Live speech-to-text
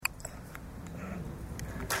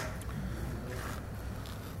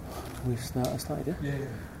We started, yeah?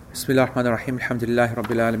 بسم الله الرحمن الرحيم الحمد لله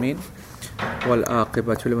رب العالمين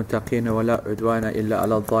والعاقبة للمتقين ولا عدوان إلا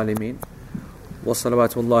على الظالمين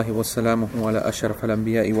وصلوات الله وسلامه على أشرف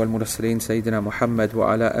الأنبياء والمرسلين سيدنا محمد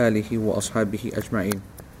وعلى آله وأصحابه أجمعين.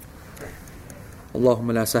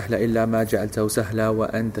 اللهم لا سهل إلا ما جعلته سهلا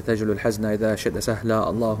وأنت تجعل الحزن إذا شئت سهلا.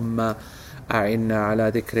 اللهم أعنا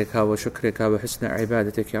على ذكرك وشكرك وحسن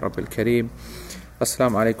عبادتك يا رب الكريم.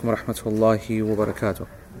 السلام عليكم ورحمة الله وبركاته.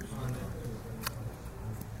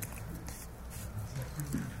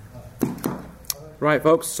 Right,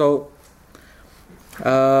 folks, so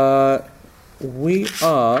we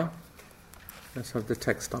are, let's have the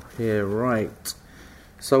text up here, right.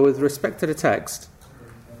 So with respect to the text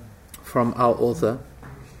from our author,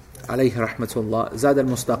 alayhi rahmatullah, Zad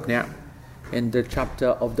al-Mustaqni', in the chapter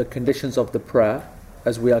of the conditions of the prayer,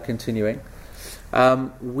 as we are continuing,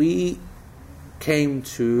 we came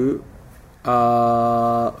to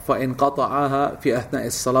فَإِنْ قَطَعَهَا فِي أَثْنَاءِ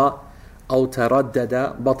الصَّلَاةِ أَوْ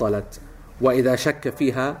تَرَدَّدَ بَطَلَتْ وَإِذَا شَكَّ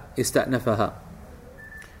فِيهَا اسْتَأْنَفَهَا.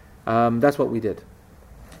 That's what we did.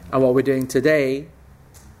 And what we're doing today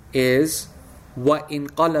is وَإِنْ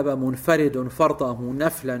قَلَبَ مُنْفَرِدٌ فَرْضَهُ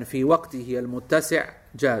نَفْلًا فِي وَقْتِهِ الْمُتَّسِعِ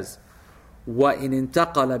جَازٍ وَإِنْ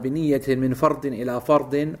انْتَقَلَ بِنِيَّةٍ مِنْ فَرْضٍ إِلَى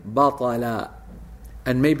فَرْضٍ بَطَلًا.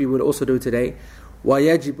 And maybe we'll also do today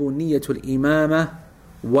وَيَجِبُ نِيَّةُ الْإِمَامَةِ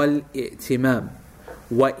وَالْإِئْتِمَامِ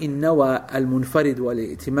وَإِنْ نَوَى الْمُنْفَرِدُ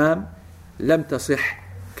وَالْإِئْتِمَامِ لَمْ تَصِحْ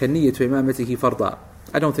كَنِّيَّةُ إِمَامَتِهِ فَرْضًا.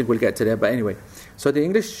 I don't think we'll get to there, but anyway. So the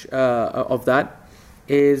English of that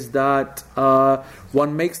is that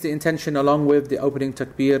one makes the intention along with the opening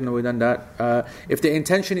takbir, and we've done that. If the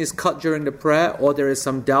intention is cut during the prayer or there is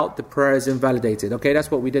some doubt, the prayer is invalidated. Okay, that's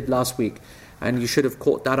what we did last week. And you should have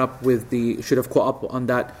caught that up with the, should have caught up on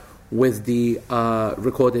that with the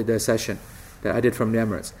recorded session that I did from the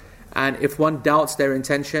Emirates. And if one doubts their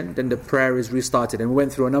intention, then the prayer is restarted. And we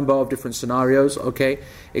went through a number of different scenarios, okay,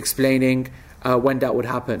 explaining when that would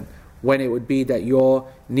happen. When it would be that your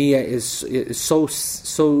niyyah is so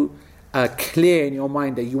clear in your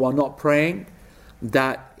mind that you are not praying,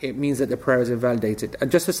 that it means that the prayer is invalidated. And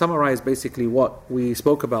just to summarize basically what we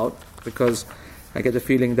spoke about, because I get the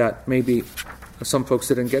feeling that maybe some folks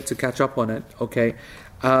didn't get to catch up on it, okay,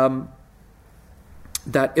 that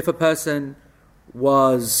if a person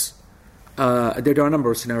was, there are a number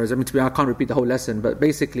of scenarios, I mean, I can't repeat the whole lesson, but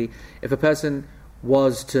basically, if a person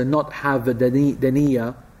was to not have the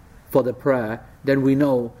niyyah for the prayer, then we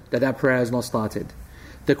know that that prayer has not started.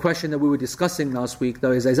 The question that we were discussing last week,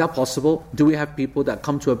 though, is that possible? Do we have people that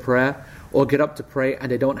come to a prayer or get up to pray and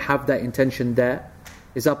they don't have that intention there?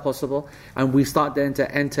 Is that possible? And we start then to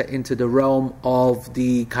enter into the realm of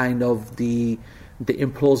the kind of the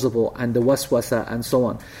implausible and the waswasa and so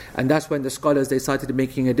on. And that's when the scholars, they started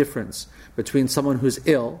making a difference between someone who's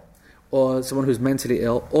ill or someone who's mentally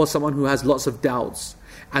ill or someone who has lots of doubts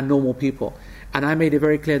and normal people. And I made it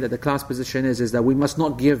very clear that the class position is that we must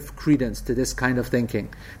not give credence to this kind of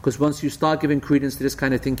thinking. Because once you start giving credence to this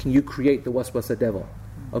kind of thinking, you create the waswasa devil.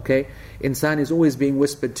 Okay? Insan is always being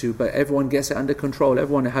whispered to, but everyone gets it under control.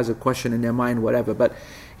 Everyone has a question in their mind, whatever. But,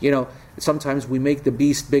 you know, sometimes we make the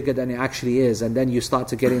beast bigger than it actually is, and then you start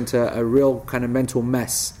to get into a real kind of mental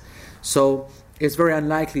mess. So it's very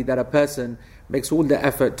unlikely that a person makes all the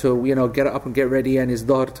effort to, you know, get up and get ready, and it's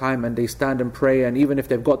dhuhr time, and they stand and pray, and even if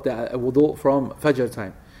they've got the wudu from fajr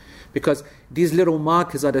time. Because these little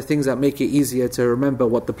markers are the things that make it easier to remember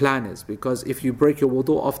what the plan is. Because if you break your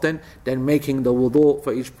wudu often, then making the wudu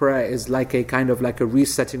for each prayer is like a kind of like a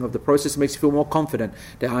resetting of the process. It makes you feel more confident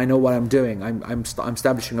that I know what I'm doing. I'm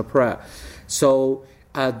establishing a prayer. So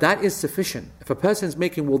that is sufficient. If a person is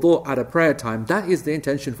making wudu at a prayer time, that is the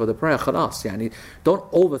intention for the prayer. Khalas, yani, don't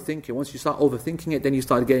overthink it. Once you start overthinking it, then you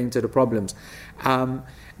start getting into the problems.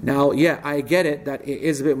 Now, yeah, I get it that it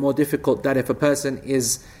is a bit more difficult that if a person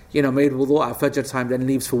is, you know, made wudu at fajr time, then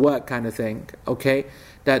leaves for work kind of thing, okay,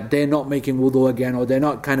 that they're not making wudu again, or they're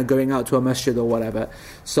not kind of going out to a masjid or whatever.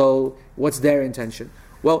 So what's their intention?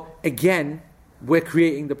 Well, again, we're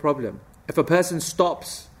creating the problem. If a person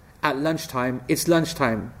stops at lunchtime, it's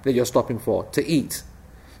lunchtime that you're stopping for, to eat.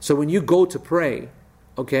 So when you go to pray,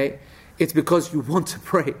 okay, it's because you want to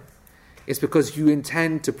pray. It's because you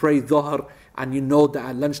intend to pray dhuhr, and you know that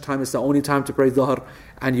at lunchtime is the only time to pray dhuhr,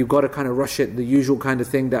 and you've got to kind of rush it, the usual kind of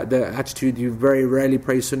thing, that the attitude, you very rarely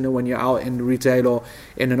pray sunnah when you're out in retail or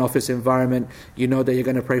in an office environment. You know that you're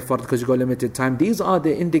going to pray fard because you've got limited time. These are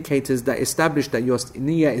the indicators that establish that your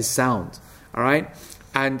niyyah is sound. Alright?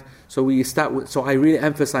 And so we start with, so I really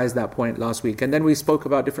emphasized that point last week. And then we spoke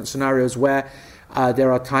about different scenarios where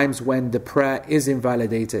there are times when the prayer is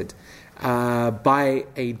invalidated by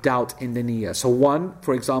a doubt in the niyyah. So one,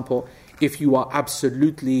 for example, if you are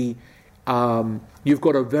absolutely, you've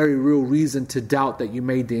got a very real reason to doubt that you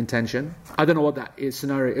made the intention. I don't know what that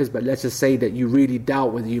scenario is, but let's just say that you really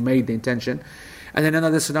doubt whether you made the intention. And then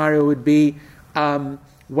another scenario would be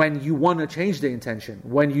when you want to change the intention,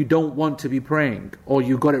 when you don't want to be praying, or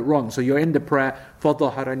you got it wrong. So you're in the prayer for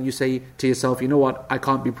dhuhr and you say to yourself, you know what, I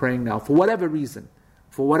can't be praying now, for whatever reason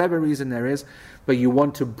there is, but you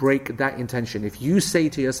want to break that intention. If you say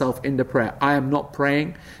to yourself in the prayer, I am not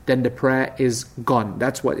praying, then the prayer is gone.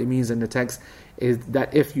 That's what it means in the text, is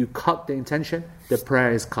that if you cut the intention, the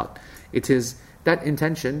prayer is cut. It is, that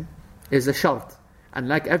intention is a shart. And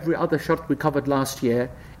like every other shart we covered last year,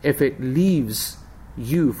 if it leaves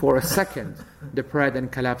you for a second, the prayer then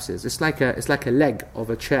collapses. It's like a leg of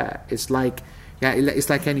a chair. It's like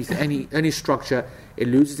any structure. It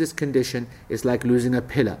loses its condition. It's like losing a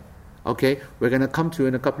pillar. Okay, we're going to come to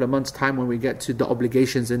in a couple of months' time when we get to the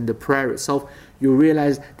obligations in the prayer itself. You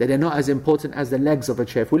realize that they're not as important as the legs of a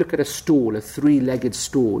chair. If we look at a stool, a three-legged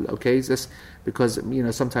stool, okay, it's just because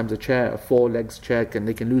sometimes a four-legged chair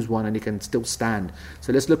they can lose one and it can still stand.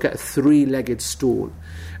 So let's look at a three-legged stool,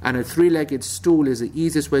 and a three-legged stool is the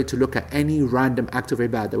easiest way to look at any random act of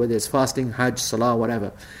ibadah, whether it's fasting, hajj, salah,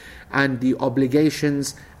 whatever. And the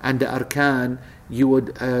obligations and the arkan, you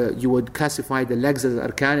would classify the legs as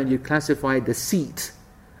arkan, and you classify the seat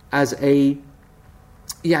as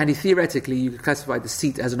theoretically you could classify the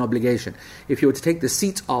seat as an obligation. If you were to take the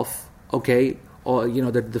seat off, okay, or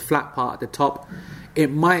the flat part at the top, it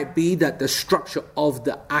might be that the structure of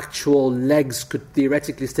the actual legs could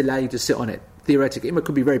theoretically still allow you to sit on it. Theoretically, it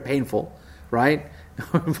could be very painful, right?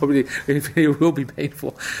 Probably it will be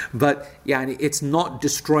painful, but it's not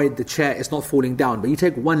destroyed the chair, it's not falling down. But you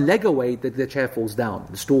take one leg away, the chair falls down,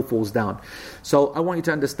 the stool falls down. So I want you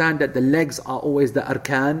to understand that the legs are always the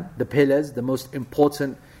arkan, the pillars, the most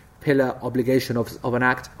important pillar obligation of an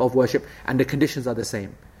act of worship, and the conditions are the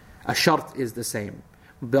same. A shart is the same.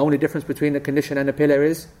 The only difference between a condition and a pillar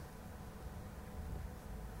is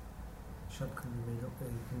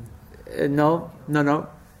no.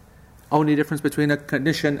 Only difference between a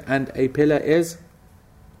condition and a pillar is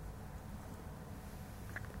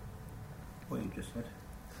what you just said.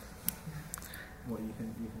 What you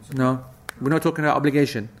can say. No, we're not talking about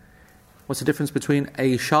obligation. What's the difference between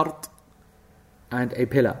a shart and a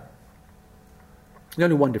pillar? There's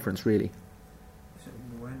only one difference, really. Is it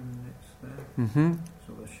when it's there? Mm-hmm.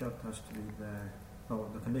 So the shart has to be there. Oh,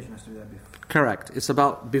 the condition has to be there before. Correct. It's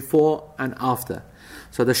about before and after.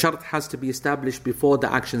 So the shart has to be established before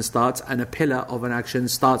the action starts, and a pillar of an action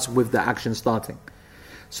starts with the action starting.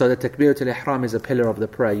 So the takbiratul ihram is a pillar of the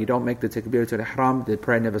prayer. You don't make the takbiratul ihram, the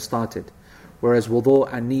prayer never started. Whereas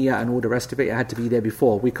wudu and niyyah and all the rest of it had to be there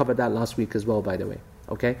before. We covered that last week as well, by the way.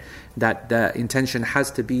 Okay, that the intention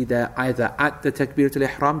has to be there either at the takbiratul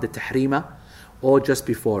ihram, the tahrima, or just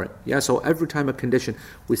before it. Yeah, so every time a condition,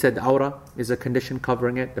 we said the awrah is a condition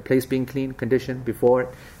covering it, the place being clean, condition before it,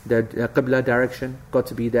 the qibla direction got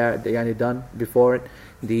to be there, done before it,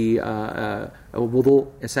 the wudu,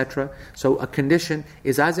 etc. So a condition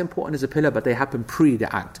is as important as a pillar, but they happen pre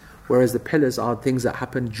the act. Whereas the pillars are things that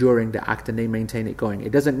happen during the act and they maintain it going.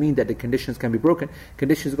 It doesn't mean that the conditions can be broken.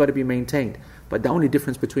 Conditions have got to be maintained. But the only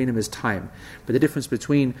difference between them is time. But the difference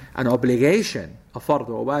between an obligation, a fard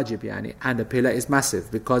or wajib, and a pillar is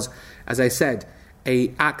massive. Because, as I said,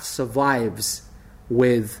 a act survives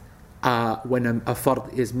with when a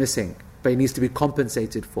fard is missing. But it needs to be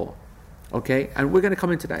compensated for. Okay? And we're going to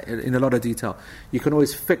come into that in a lot of detail. You can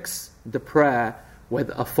always fix the prayer with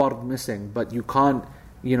a fard missing, but you can't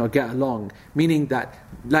get along. Meaning that,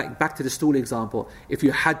 like back to the stool example, if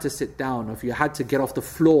you had to sit down, or if you had to get off the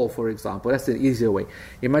floor, for example, that's the easier way.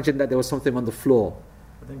 Imagine that there was something on the floor.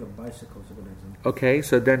 I think a bicycle is a good example. Okay,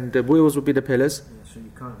 so then the wheels would be the pillars. Yeah, so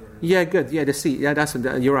you can't get rid of Yeah, good. Yeah, the seat.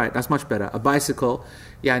 Yeah, you're right. That's much better. A bicycle,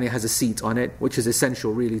 and it has a seat on it, which is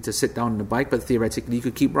essential really to sit down on a bike, but theoretically you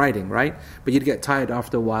could keep riding, right? But you'd get tired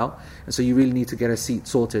after a while, and so you really need to get a seat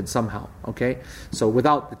sorted somehow, okay? So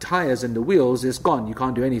without the tires and the wheels, it's gone. You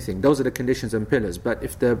can't do anything. Those are the conditions and pillars. But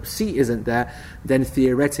if the seat isn't there, then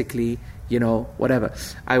theoretically, whatever.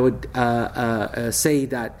 I would say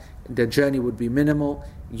that the journey would be minimal.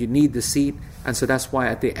 You need the seat, and so that's why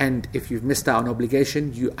at the end, if you've missed out on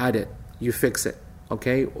obligation, you add it, you fix it,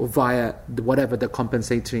 okay, or via whatever the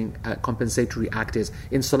compensatory act is.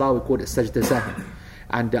 In Salah we call it sajda sahwi,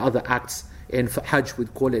 and the other acts in Hajj we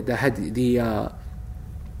call it the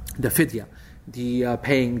fidya, the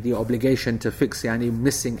paying the obligation to fix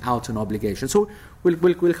missing out on obligation. So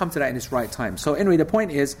we'll come to that in its right time. So anyway, the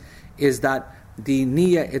point is that the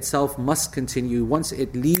niyyah itself must continue. Once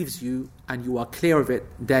it leaves you and you are clear of it,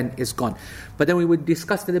 then it's gone. But then we would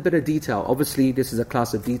discuss in a bit of detail. Obviously, this is a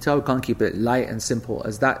class of detail. We can't keep it light and simple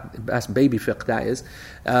as that, as baby fiqh that is.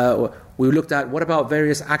 We looked at what about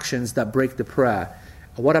various actions that break the prayer?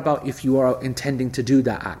 What about if you are intending to do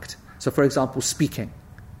that act? So for example, speaking.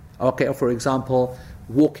 Okay, or for example,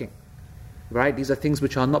 walking. Right? These are things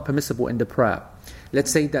which are not permissible in the prayer.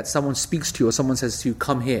 Let's say that someone speaks to you or someone says to you,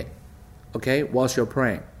 come here. Okay, whilst you're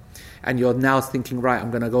praying, and you're now thinking, right,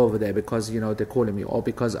 I'm going to go over there because they're calling me, or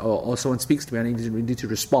because or someone speaks to me and I need to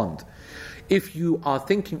respond. If you are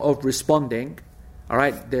thinking of responding, all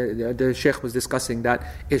right, the Sheikh was discussing that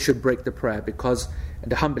it should break the prayer, because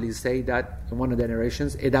the Hanbalis say that in one of their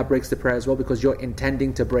narrations, that breaks the prayer as well, because you're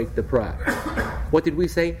intending to break the prayer. What did we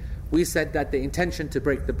say? We said that the intention to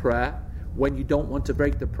break the prayer, when you don't want to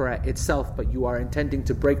break the prayer itself, but you are intending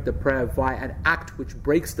to break the prayer via an act which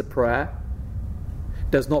breaks the prayer,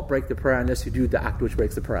 does not break the prayer unless you do the act which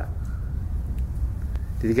breaks the prayer.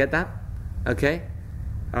 Did you get that? Okay?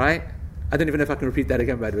 Alright? I don't even know if I can repeat that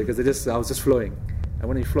again, by the way, because I was just flowing. And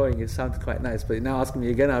when you're flowing, it sounds quite nice, but now asking me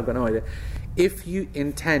again, I've got no idea. If you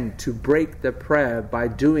intend to break the prayer by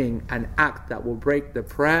doing an act that will break the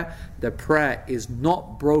prayer is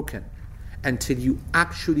not broken until you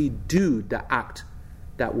actually do the act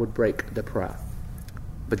that would break the prayer.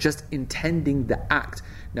 But just intending the act.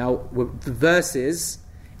 Now, the verse is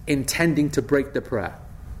intending to break the prayer.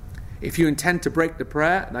 If you intend to break the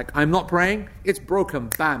prayer, like I'm not praying, it's broken,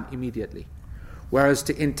 bam, immediately. Whereas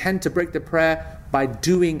to intend to break the prayer by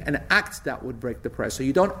doing an act that would break the prayer. So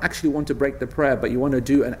you don't actually want to break the prayer, but you want to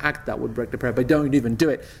do an act that would break the prayer, but don't even do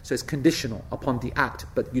it. So it's conditional upon the act,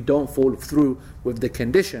 but you don't follow through with the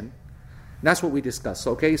condition. That's what we discussed.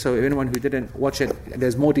 Okay, so anyone who didn't watch it,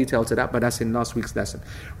 there's more detail to that, but that's in last week's lesson.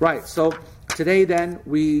 Right, so today then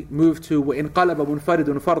we move to وَإِنْ قَلَبَ مُنْفَرِدٌ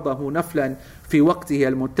فَرْضَهُ نَفْلًا فِي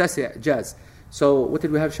وَقْتِهِ الْمُتَّسِعِ جَازٍ. So what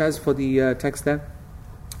did we have, Shaz, for the text there?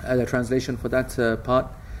 The translation for that part.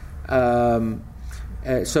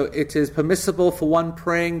 So it is permissible for one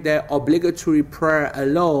praying their obligatory prayer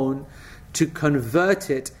alone to convert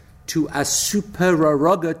it to a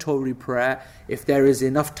supererogatory prayer if there is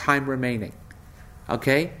enough time remaining.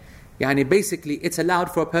 Okay? Yani basically, it's allowed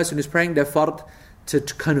for a person who's praying their fard to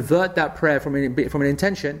convert that prayer from an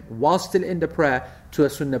intention while still in the prayer to a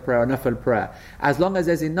sunnah prayer or nafil prayer, as long as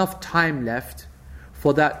there's enough time left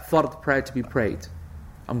for that fard prayer to be prayed.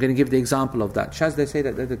 I'm going to give the example of that. Shaz, they say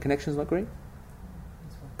that the connection's not great?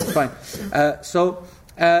 Fine. So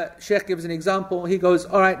Sheikh gives an example. He goes,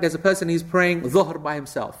 alright, there's a person, he's praying dhuhr by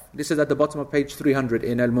himself. This is at the bottom of page 300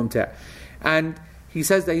 in Al-Mumti'. And he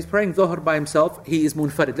says that he's praying dhuhr by himself. He is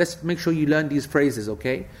munfarid. Let's make sure you learn these phrases,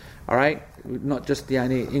 okay? Alright? Not just the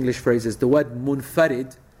English phrases. The word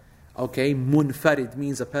munfarid, okay? Munfarid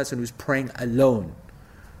means a person who's praying alone.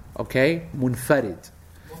 Okay? Munfarid.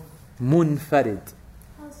 Munfarid.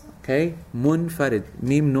 Okay? Munfarid.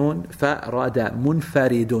 Mim nun fa rada.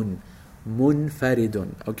 Munfaridun.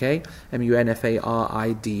 Munfaridun. Okay?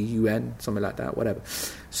 Munfaridun, something like that, whatever.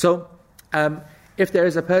 So, if there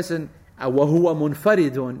is a person, وَهُوَ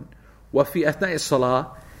مُنْفَرِدٌ وَفِي أَثْنَاءِ الصَّلَاةِ,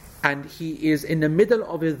 and he is in the middle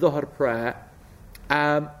of his dhuhr prayer,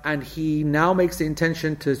 and he now makes the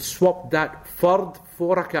intention to swap that fard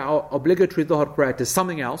 4 rak'ah obligatory dhuhr prayer to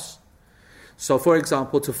something else. So for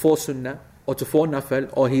example, to 4 sunnah, or to 4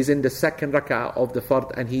 nafil, or he's in the second rak'ah of the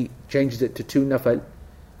fard and he changes it to 2 nafil.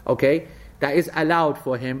 Okay, that is allowed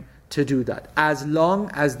for him to do that, as long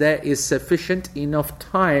as there is sufficient enough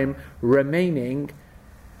time remaining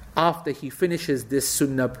after he finishes this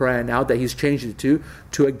sunnah prayer now that he's changed it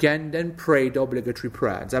to again then pray the obligatory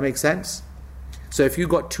prayer. Does that make sense? So if you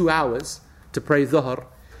got 2 hours to pray dhuhr,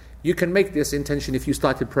 you can make this intention if you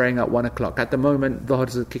started praying at 1 o'clock. At the moment, dhuhr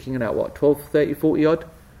is kicking in at what, 12:30, 40 odd?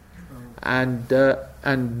 And the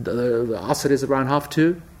asr is around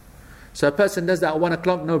 1:30. So a person does that at 1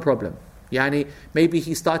 o'clock, no problem. Yani, maybe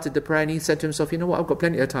he started the prayer and he said to himself, you know what, I've got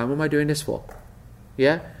plenty of time, what am I doing this for?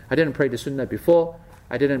 Yeah, I didn't pray the sunnah before,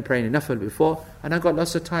 I didn't pray in nafil before, and I got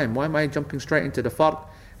lots of time, why am I jumping straight into the fard?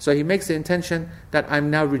 So he makes the intention that I'm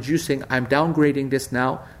now I'm downgrading this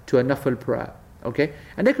now to a nafil prayer. Okay,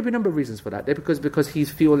 and there could be a number of reasons for that. Because he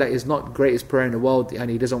feels that it's not the greatest prayer in the world, and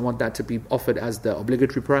he doesn't want that to be offered as the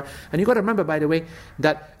obligatory prayer. And you got to remember, by the way,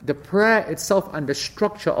 that the prayer itself and the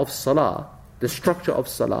structure of salah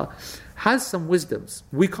has some wisdoms.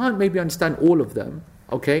 We can't maybe understand all of them,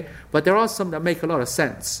 okay, but there are some that make a lot of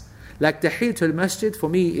sense. Like Tahiyatul Masjid, for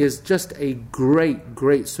me, is just a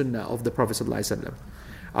great sunnah of the Prophet ﷺ.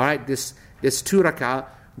 All right, this 2 rak'ah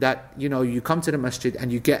that, you come to the masjid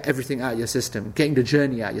and you get everything out of your system, getting the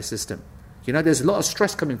journey out of your system. There's a lot of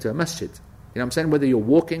stress coming to a masjid. What I'm saying? Whether you're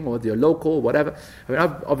walking or whether you're local or whatever. I mean,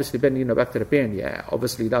 I've obviously been, back to the European,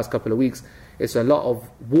 obviously last couple of weeks, it's a lot of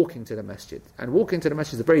walking to the masjid. And walking to the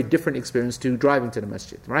masjid is a very different experience to driving to the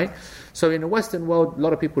masjid, right? So in the Western world, a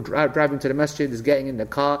lot of people driving to the masjid is getting in the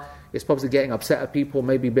car, it's probably getting upset at people,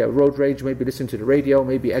 maybe a bit of road rage, maybe listening to the radio,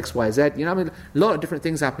 maybe X, Y, Z. A lot of different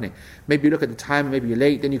things happening. Maybe you look at the time, maybe you're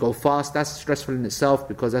late, then you go fast. That's stressful in itself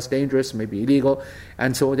because that's dangerous, maybe illegal.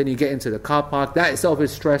 And so then you get into the car park. That itself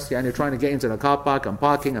is stress, and you're trying to get into the car park and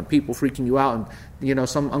parking and people freaking you out and,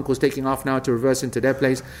 some uncles taking off now to reverse into their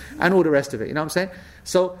place and all the rest of it. You know what I'm saying?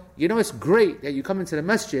 So, it's great that you come into the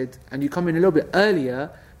masjid and you come in a little bit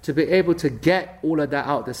earlier to be able to get all of that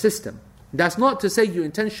out of the system. That's not to say you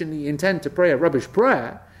intentionally intend to pray a rubbish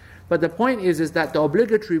prayer, but the point is that the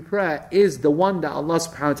obligatory prayer is the one that Allah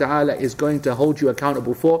subhanahu wa ta'ala is going to hold you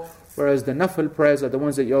accountable for, whereas the nafil prayers are the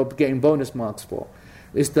ones that you're getting bonus marks for.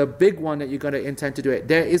 It's the big one that you're going to intend to do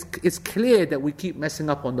it. It's clear that we keep messing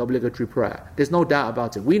up on the obligatory prayer. There's no doubt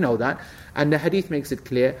about it. We know that. And the hadith makes it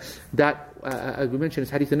clear that, as we mentioned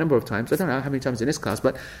this hadith a number of times, I don't know how many times in this class,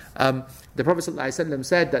 but the Prophet ﷺ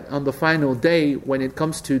said that on the final day, when it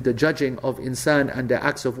comes to the judging of insan and the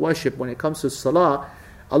acts of worship, when it comes to salah,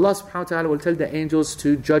 Allah subhanahu wa ta'ala will tell the angels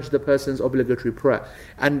to judge the person's obligatory prayer.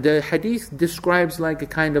 And the hadith describes like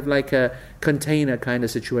a container kind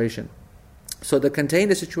of situation. So the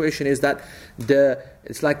container situation is that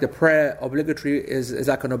it's like the prayer obligatory is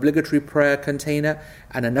like an obligatory prayer container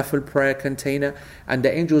and a nafil prayer container, and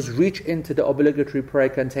the angels reach into the obligatory prayer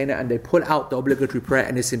container and they pull out the obligatory prayer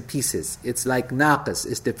and it's in pieces. It's like naqis,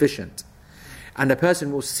 it's deficient. And the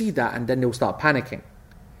person will see that and then they'll start panicking.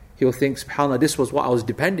 He'll think, subhanAllah, this was what I was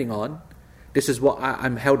depending on, this is what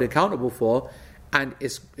I'm held accountable for, and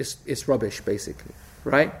it's rubbish basically,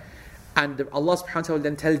 right? And Allah subhanahu wa ta'ala will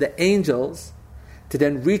then tell the angels to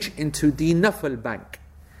then reach into the nafil bank,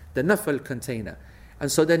 the nafil container.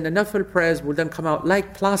 And so then the nafil prayers will then come out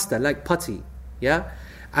like plaster, like putty,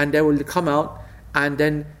 and they will come out and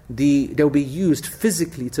then they'll be used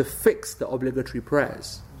physically to fix the obligatory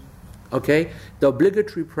prayers. Okay? The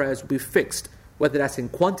obligatory prayers will be fixed, whether that's in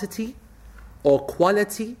quantity or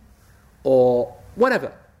quality or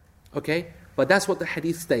whatever. Okay? But that's what the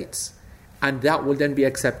hadith states. And that will then be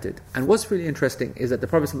accepted. And what's really interesting is that the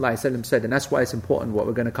Prophet ﷺ said, and that's why it's important, what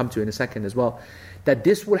we're going to come to in a second as well, that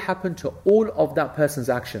this will happen to all of that person's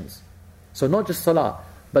actions. So not just salah,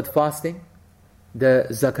 but fasting, the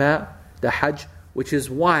zakah, the hajj, which is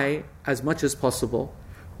why, as much as possible,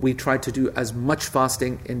 we try to do as much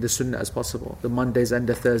fasting in the sunnah as possible. The Mondays and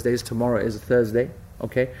the Thursdays, tomorrow is a Thursday,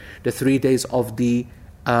 okay? The 3 days of the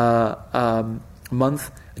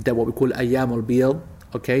month, that what we call ayyam al-bil,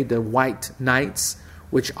 okay, the white nights,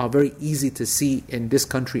 which are very easy to see in this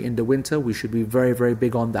country in the winter. We should be very, very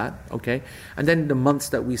big on that, okay? And then the months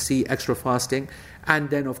that we see extra fasting, and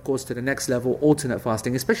then of course to the next level, alternate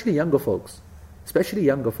fasting, especially younger folks,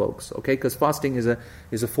 okay? Because fasting is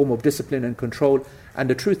a form of discipline and control, and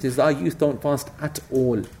the truth is our youth don't fast at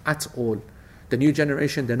all. The new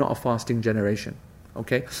generation, they're not a fasting generation,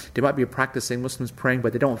 okay? They might be practicing, Muslims praying,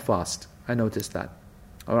 but they don't fast. I noticed that,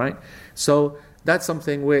 all right? So that's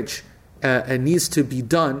something which needs to be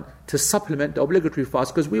done to supplement the obligatory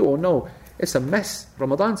fast, because we all know it's a mess.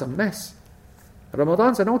 Ramadan's a mess.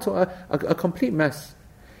 Ramadan's a complete mess.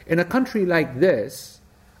 In a country like this,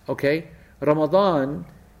 okay, Ramadan,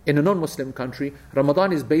 in a non-Muslim country,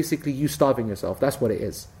 Ramadan is basically you starving yourself. That's what it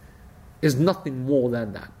is. It's nothing more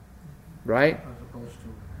than that, right?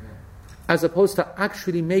 As opposed to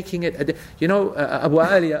actually making it Abu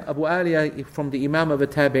Aliya from the Imam of the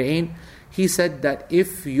Tabi'een, he said that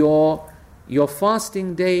if your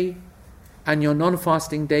fasting day and your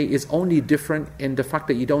non-fasting day is only different in the fact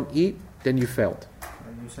that you don't eat, then you failed.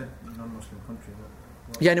 You said non-Muslim country.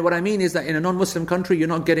 Yeah, and what I mean is that in a non-Muslim country, you're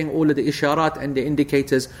not getting all of the isharat and the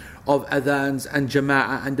indicators of adhans and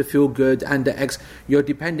jama'ah and the feel good and the X. You're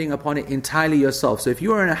depending upon it entirely yourself. So if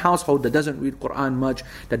you are in a household that doesn't read Quran much,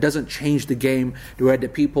 that doesn't change the game, where the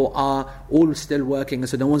people are all still working, and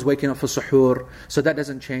so no one's waking up for suhoor, so that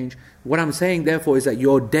doesn't change. What I'm saying therefore is that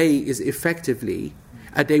your day is effectively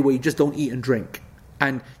a day where you just don't eat and drink.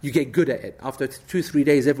 And you get good at it. After 2-3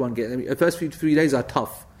 days, everyone gets... the first 3 days are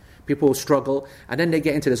tough. People struggle, and then they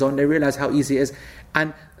get into the zone, they realize how easy it is.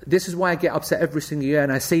 And this is why I get upset every single year,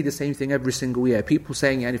 and I say the same thing every single year. People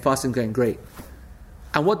saying, fasting's going great.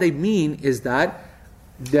 And what they mean is that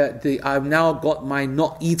I've now got my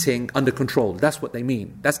not eating under control. That's what they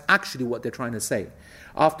mean. That's actually what they're trying to say.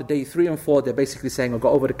 After day 3 and 4, they're basically saying, I've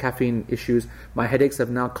got over the caffeine issues, my headaches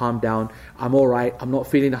have now calmed down, I'm alright, I'm not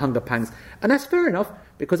feeling the hunger pangs. And that's fair enough,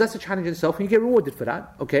 because that's a challenge in itself, and you get rewarded for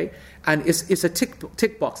that, okay? And it's a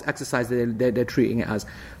tick box exercise that they're treating it as.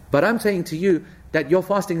 But I'm saying to you that your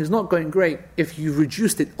fasting is not going great if you've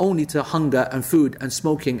reduced it only to hunger and food and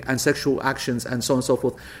smoking and sexual actions and so on and so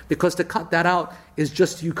forth. Because to cut that out is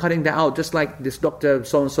just you cutting that out, just like this doctor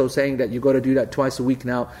so-and-so saying that you've got to do that twice a week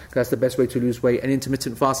now, because that's the best way to lose weight, and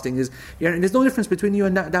intermittent fasting is, and there's no difference between you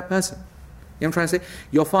and that person. You know what I'm trying to say?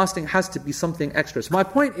 Your fasting has to be something extra. So my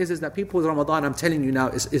point is that people's Ramadan, I'm telling you now,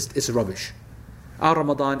 is rubbish. Our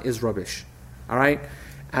Ramadan is rubbish. All right?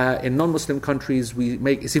 In non-Muslim countries,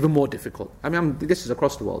 it's even more difficult. I mean, this is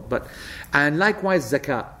across the world. And likewise,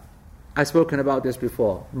 zakat. I've spoken about this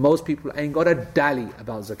before. Most people ain't got a dally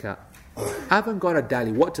about zakat. Haven't got a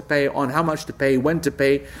dally. What to pay on, how much to pay, when to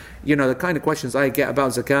pay. You know, the kind of questions I get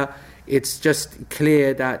about zakat, it's just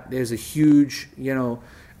clear that there's a huge,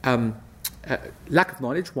 lack of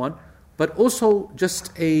knowledge, one, but also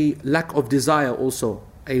just a lack of desire also.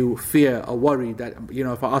 A fear, a worry that,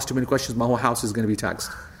 if I ask too many questions, my whole house is going to be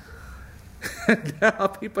taxed. There are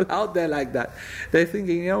people out there like that. They're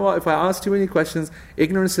thinking, you know what, if I ask too many questions,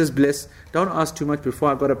 ignorance is bliss. Don't ask too much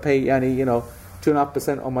before I've got to pay,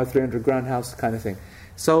 2.5% on my 300 grand house kind of thing.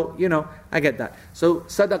 So, I get that. So,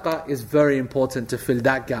 sadaqah is very important to fill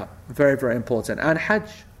that gap. Very, very important. And hajj.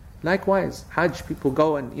 Likewise, Hajj, people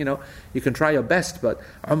go and, you can try your best, but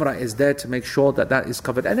Umrah is there to make sure that is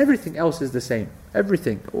covered. And everything else is the same.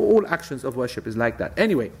 Everything. All actions of worship is like that.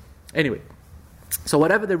 Anyway. So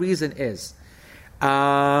whatever the reason is,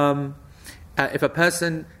 if a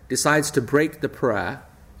person decides to break the prayer,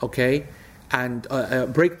 okay, and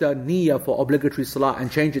break the niyyah for obligatory salah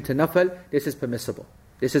and change it to nafil, this is permissible.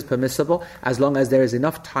 This is permissible as long as there is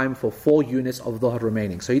enough time for 4 units of dhuhr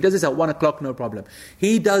remaining. So he does this at 1 o'clock, no problem.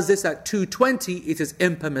 He does this at 2:20, it is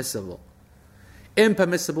impermissible.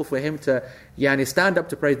 Impermissible for him to stand up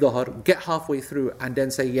to pray dhuhr, get halfway through and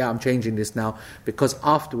then say, I'm changing this now, because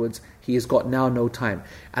afterwards he has got now no time.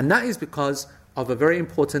 And that is because of a very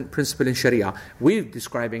important principle in Sharia. We're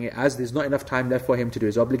describing it as there's not enough time left for him to do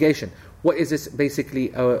his obligation. What is this basically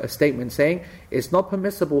a statement saying? It's not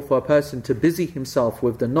permissible for a person to busy himself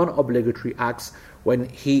with the non-obligatory acts when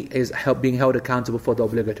he is being held accountable for the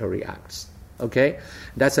obligatory acts. Okay?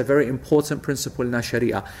 That's a very important principle in our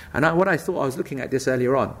Sharia. And I was looking at this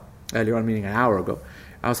earlier on meaning an hour ago,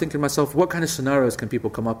 I was thinking to myself, what kind of scenarios can people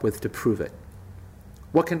come up with to prove it?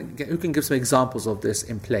 Who can give some examples of this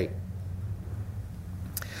in play?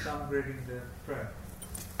 Downgrading the prayer.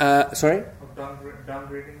 Sorry? Of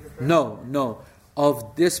downgrading the prayer? No.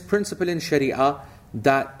 Of this principle in Sharia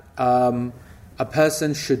that a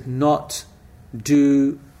person should not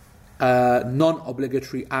do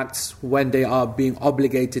non-obligatory acts when they are being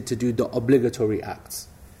obligated to do the obligatory acts.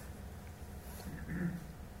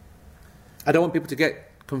 I don't want people to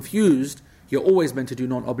get confused. You're always meant to do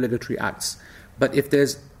non-obligatory acts. But if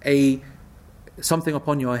there's something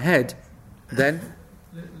upon your head, then...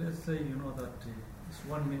 Let's say you know that it's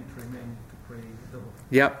 1 minute remaining to pray the dhuhr.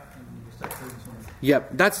 Yep. And you start praying something.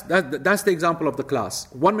 Yep. That's the example of the class.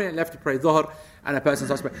 1 minute left to pray dhuhr, and a person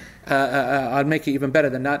starts praying. I'll make it even better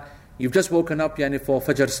than that. You've just woken up for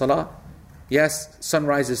Fajr Salah. Yes.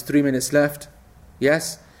 Sunrise is 3 minutes left.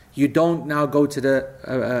 Yes. You don't now go to the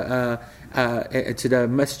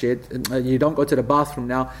masjid. You don't go to the bathroom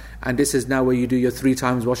now, and this is now where you do your 3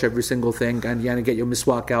 times wash every single thing, and you get your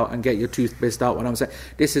miswak out and get your toothpaste out. What I'm saying,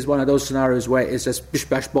 this is one of those scenarios where it's just bish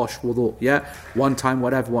bash bosh wudu, 1 time,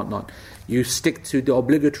 whatever, whatnot. You stick to the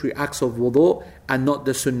obligatory acts of wudu and not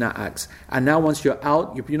the sunnah acts. And now once you're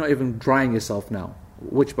out, you're not even drying yourself now.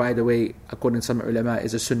 Which, by the way, according to some ulama,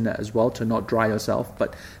 is a sunnah as well, to not dry yourself.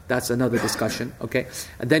 But that's another discussion, okay?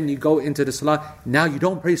 And then you go into the salah. Now you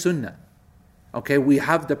don't pray sunnah. Okay, we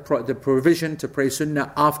have the provision to pray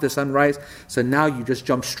sunnah after sunrise. So now you just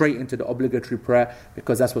jump straight into the obligatory prayer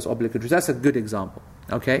because that's what's obligatory. That's a good example,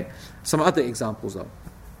 okay? Some other examples though.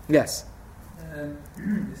 Yes? The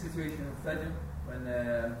situation of Fajr, when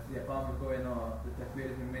the Iqam is going or the takbir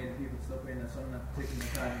has been made, people still praying the sunnah, taking the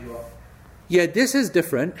time to go off. Yeah, this is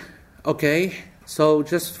different, okay? So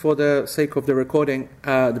just for the sake of the recording,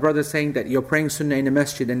 the brother is saying that you're praying sunnah in the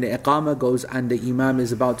masjid and the iqamah goes and the imam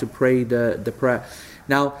is about to pray the prayer.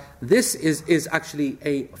 Now, this is actually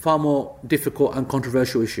a far more difficult and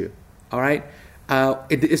controversial issue, all right?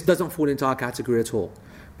 It doesn't fall into our category at all.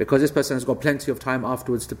 Because this person has got plenty of time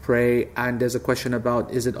afterwards to pray, and there's a question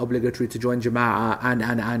about is it obligatory to join jama'ah,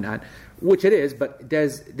 and which it is, but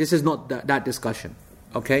this is not that discussion.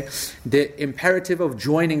 Okay, the imperative of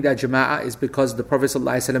joining that jama'ah is because the Prophet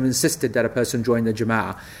ﷺ insisted that a person join the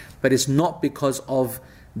jama'ah, but it's not because of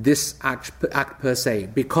this act per se.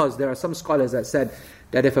 Because there are some scholars that said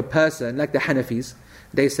that if a person, like the Hanafis,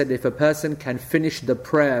 they said if a person can finish the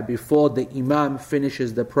prayer before the imam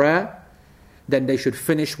finishes the prayer, then they should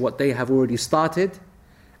finish what they have already started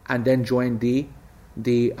and then join the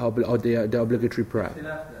obligatory prayer.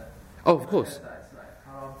 Oh, of course.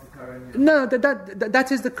 No,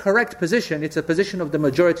 that is the correct position. It's a position of the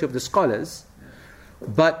majority of the scholars.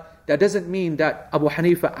 But that doesn't mean that Abu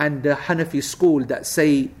Hanifa and the Hanafi school that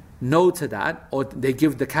say no to that, or they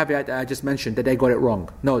give the caveat that I just mentioned, that they got it wrong.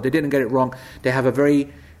 No, they didn't get it wrong. They have a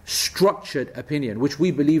very structured opinion, which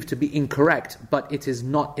we believe to be incorrect, but it is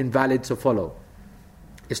not invalid to follow.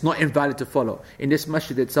 It's not invalid to follow. In this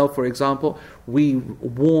masjid itself, for example, we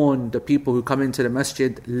warn the people who come into the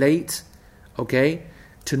masjid late, okay,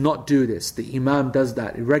 to not do this. The imam does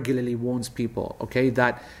that. He regularly warns people, okay,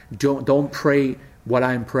 that don't pray while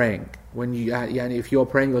I'm praying. When you, if you're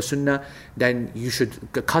praying your sunnah, then you should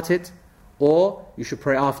cut it, or you should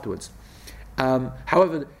pray afterwards.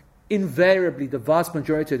 However, invariably, the vast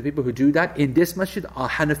majority of the people who do that in this masjid are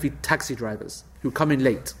Hanafi taxi drivers who come in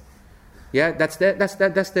late. Yeah, that's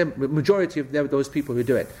the majority of those people who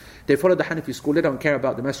do it. They follow the Hanafi school. They don't care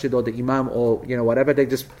about the masjid or the imam or whatever. They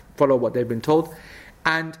just follow what they've been told,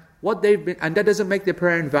 and that doesn't make their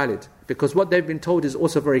prayer invalid, because what they've been told is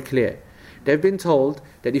also very clear. They've been told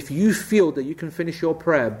that if you feel that you can finish your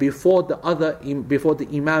prayer before the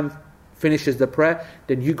imam finishes the prayer,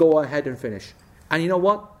 then you go ahead and finish. And you know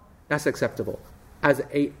what? That's acceptable as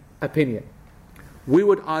an opinion. We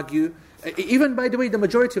would argue, even by the way, the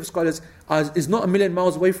majority of scholars is not a million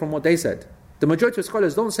miles away from what they said. The majority of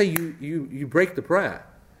scholars don't say you break the prayer.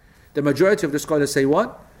 The majority of the scholars say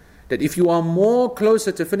what? That if you are more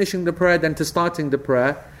closer to finishing the prayer than to starting the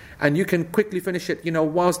prayer, and you can quickly finish it,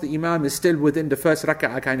 whilst the imam is still within the first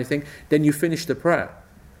rak'ah kind of thing, then you finish the prayer.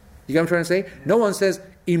 You get what I'm trying to say? No one says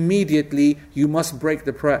immediately you must break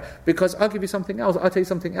the prayer. Because I'll give you something else. I'll tell you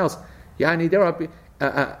something else. There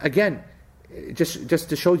are, again, just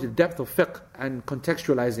to show you the depth of fiqh and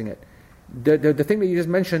contextualizing it. The thing that you just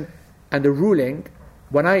mentioned and the ruling,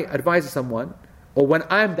 when I advise someone, or when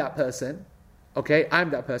I'm that person,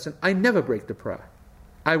 I never break the prayer.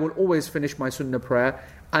 I will always finish my sunnah prayer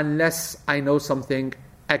unless I know something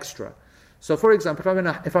extra. So for example,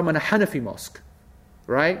 if I'm in a Hanafi mosque,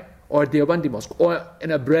 right, or a Deobandi mosque, or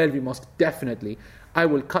in a Brelvi mosque, definitely, I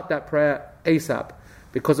will cut that prayer ASAP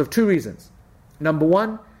because of two reasons. Number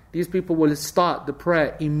one, these people will start the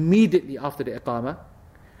prayer immediately after the Iqamah.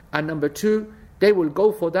 And number two, they will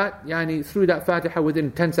go for that, through that Fatiha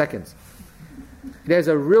within 10 seconds. There's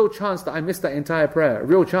a real chance that I miss that entire prayer, a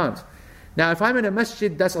real chance. Now, if I'm in a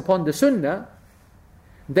masjid that's upon the sunnah,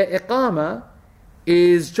 the iqamah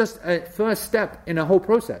is just a first step in a whole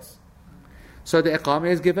process. So the iqamah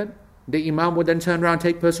is given, the imam would then turn around,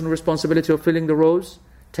 take personal responsibility of filling the rows,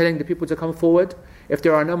 telling the people to come forward. If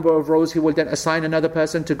there are a number of rows, he will then assign another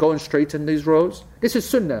person to go and straighten these rows. This is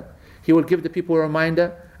sunnah. He will give the people a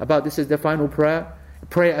reminder about this is their final prayer,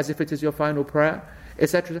 pray as if it is your final prayer,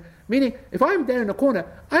 etc. Meaning, if I'm there in the corner,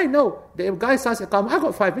 I know that if a guy starts iqamah, I've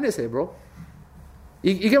got 5 minutes here, bro.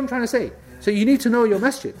 You get what I'm trying to say? So you need to know your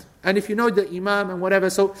masjid. And if you know the imam and whatever,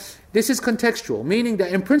 so this is contextual, meaning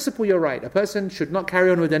that in principle you're right. A person should not carry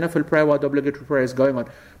on with the nafil prayer while the obligatory prayer is going on.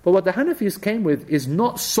 But what the Hanafis came with is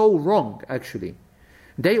not so wrong, actually.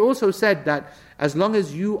 They also said that as long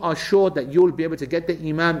as you are sure that you'll be able to get the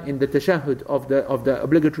imam in the tashahhud of the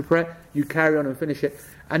obligatory prayer, you carry on and finish it.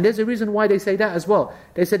 And there's a reason why they say that as well.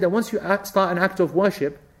 They said that once you start an act of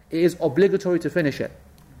worship, it is obligatory to finish it.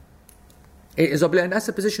 It is obligatory, and that's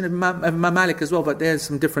the position of Imam Malik as well, but there's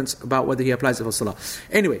some difference about whether he applies it for salah.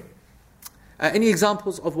 Anyway, any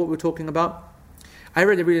examples of what we're talking about? I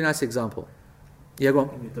read a really nice example. Yeah, go on.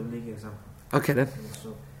 Give me the league example. Okay then.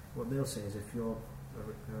 So what they'll say is if you're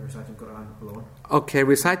reciting Quran alone. Okay,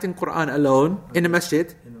 reciting Quran alone in the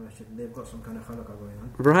masjid. In the masjid, they've got some kind of halaqah going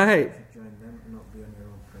on. Right. You should join them, not be on your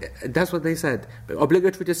own prayer. That's what they said.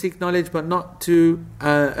 Obligatory to seek knowledge, but not to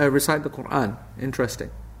recite the Quran.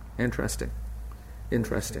 Interesting. What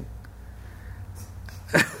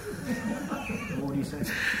would you say?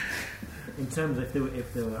 In terms of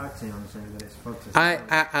if they were acting on saying that it's practice.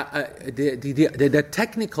 The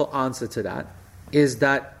technical answer to that is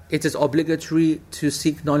that it is obligatory to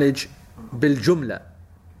seek knowledge bil jumla,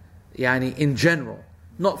 in general,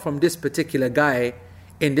 not from this particular guy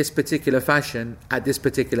in this particular fashion at this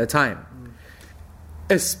particular time,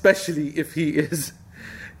 especially if he is.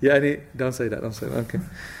 Don't say that. Okay.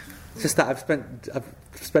 It's just that I've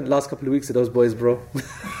spent the last couple of weeks with those boys, bro.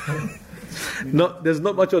 There's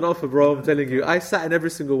not much on offer, bro. I'm telling you. I sat in every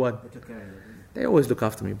single one. They always look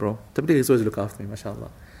after me, bro. Tabligis always look after me, mashallah.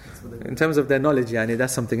 In terms of their knowledge,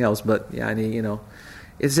 that's something else. But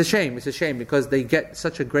It's a shame because they get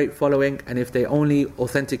such a great following, and if they only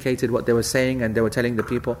authenticated what they were saying and they were telling the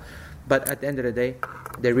people, but at the end of the day,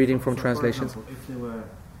 they're reading from translations. For example, if they were...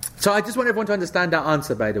 So I just want everyone to understand that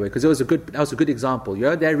answer, by the way, because that was a good example.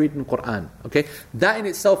 You're there reading Quran, okay? That in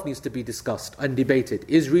itself needs to be discussed and debated.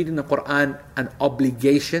 Is reading the Quran an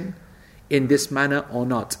obligation in this manner or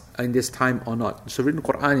not, in this time or not? So reading the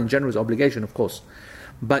Quran in general is obligation, of course.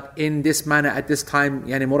 But in this manner, at this time,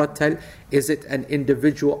 yani murattal, is it an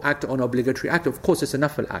individual act or an obligatory act? Of course, it's a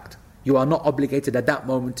nafil act. You are not obligated at that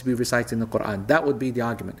moment to be reciting the Quran. That would be the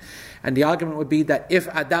argument. And the argument would be that if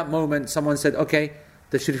at that moment someone said, okay,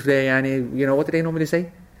 the Sharif yani, you know, what do they normally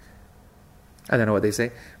say? I don't know what they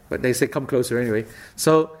say, but they say come closer anyway.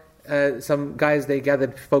 So some guys, they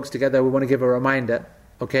gathered folks together, we want to give a reminder,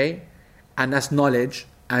 okay? And that's knowledge.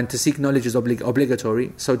 And to seek knowledge is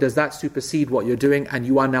obligatory. So does that supersede what you're doing and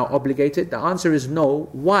you are now obligated? The answer is no.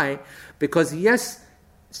 Why? Because yes,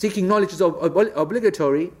 seeking knowledge is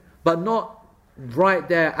obligatory, but not right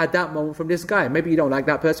there at that moment from this guy. Maybe you don't like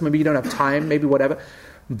that person, maybe you don't have time, maybe whatever.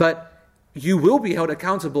 But you will be held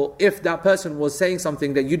accountable if that person was saying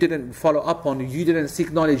something that you didn't follow up on, you didn't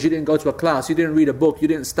seek knowledge, you didn't go to a class, you didn't read a book, you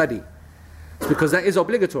didn't study. Because that is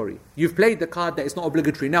obligatory. You've played the card that it's not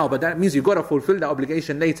obligatory now, but that means you've got to fulfill that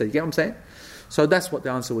obligation later. You get what I'm saying? So that's what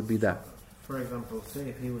the answer would be there. For example, say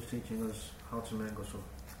if he was teaching us how to make ghusl.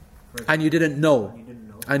 And you didn't know.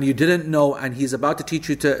 And he's about to teach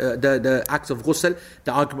you to the acts of ghusl,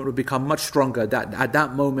 the argument will become much stronger. That at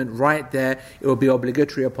that moment, right there, it will be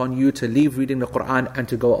obligatory upon you to leave reading the Quran and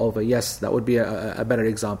to go over. Yes, that would be a better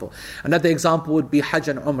example. Another example would be Hajj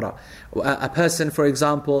and Umrah. A person, for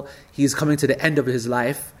example, he's coming to the end of his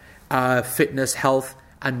life, fitness, health,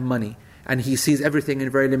 and money. And he sees everything in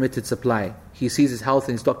very limited supply. He sees his health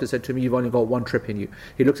and his doctor said to me, you've only got one trip in you.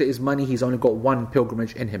 He looks at his money, he's only got one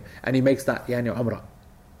pilgrimage in him. And he makes that Umrah.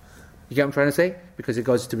 You get what I'm trying to say? Because he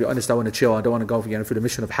goes, to be honest, I want to chill. I don't want to go for the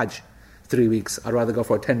mission of Hajj, 3 weeks. I'd rather go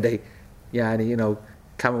for a 10-day,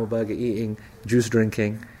 camel burger eating, juice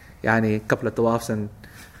drinking, a couple of tawafs and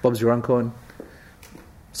Bob's your uncle and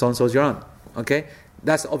so-and-so's your aunt. Okay?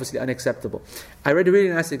 That's obviously unacceptable. I read a really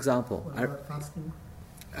nice example. What about fasting?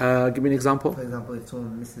 Give me an example. For example, if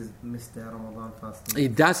someone missed their Ramadan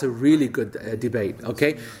fasting. That's a really good debate,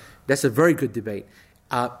 okay? That's a very good debate.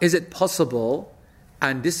 Is it possible,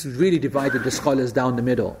 and this really divided the scholars down the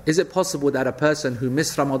middle, is it possible that a person who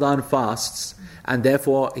missed Ramadan fasts, and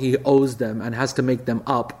therefore he owes them and has to make them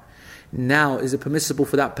up, now is it permissible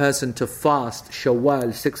for that person to fast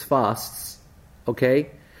Shawwal, 6 fasts, okay,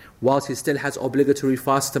 whilst he still has obligatory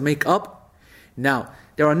fasts to make up? Now,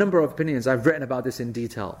 there are a number of opinions. I've written about this in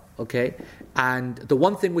detail, okay? And the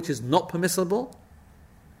one thing which is not permissible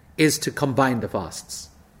is to combine the fasts.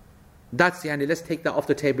 That's let's take that off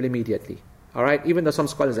the table immediately. All right? Even though some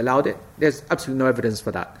scholars allowed it, there's absolutely no evidence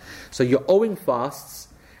for that. So you're owing fasts,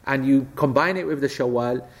 and you combine it with the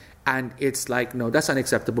Shawwal, and it's like, no, that's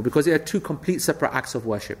unacceptable, because they are 2 complete separate acts of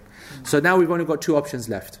worship. So now we've only got 2 options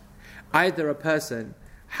left. Either a person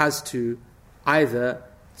has to either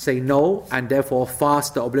say no, and therefore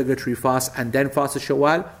fast the obligatory fast and then fast the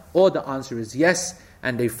Shawwal, or the answer is yes,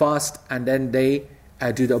 and they fast and then they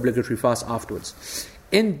do the obligatory fast afterwards.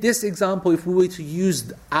 In this example, if we were to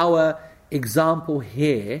use our example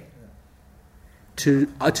here to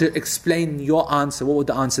explain your answer, what would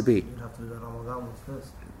the answer be? You'd have to do the Ramadan ones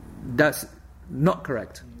first. That's not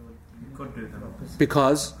correct. You could do that.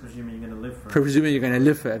 Because? Presuming you're going to live forever. Presuming you're going to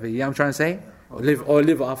live forever. You know what I'm trying to say? Or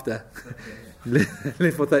live after.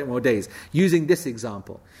 Live for 30 more days. Using this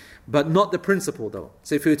example. But not the principle though.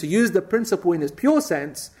 So if you were to use the principle in its pure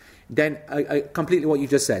sense, then completely what you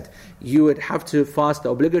just said. You would have to fast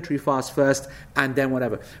the obligatory fast first and then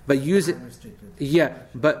whatever. But use it... Yeah,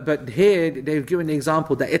 but here they've given the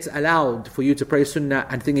example that it's allowed for you to pray sunnah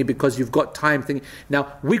and thinking because you've got time thinking.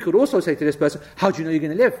 Now, we could also say to this person, how do you know you're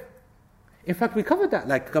going to live? In fact, we covered that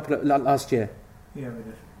like a couple of last year. Yeah, we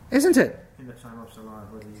did. Isn't it? In the time of Salah.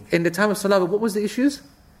 In the time of Salah, what was the issues?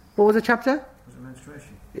 What was the chapter? Was it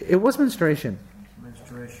menstruation? It was menstruation.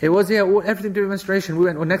 Menstruation. It was, everything to do with menstruation. We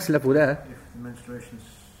went on next level there. If the menstruation's...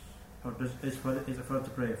 Is it further to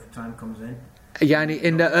pray if time comes in? Yani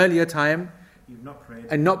in the earlier time... You've not prayed.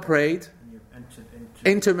 And not prayed. And you've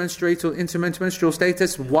entered into menstrual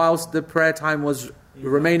status whilst the prayer time was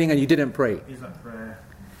remaining and you didn't pray. Is that prayer...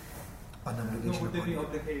 Would they be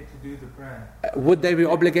obligated to do the prayer? Would they be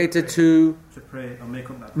obligated to pray or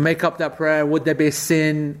make up that prayer? Would there be a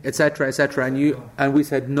sin, etc., etc.? And we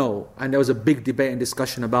said no, and there was a big debate and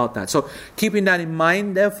discussion about that. So keeping that in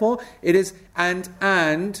mind, therefore, it is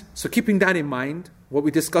so keeping that in mind, what we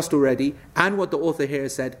discussed already, and what the author here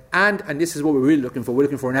said, and this is what we're really looking for. We're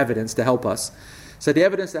looking for an evidence to help us. So the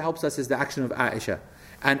evidence that helps us is the action of Aisha.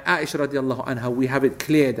 And Aisha radiallahu anha, we have it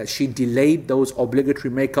clear that she delayed those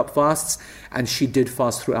obligatory makeup fasts, and she did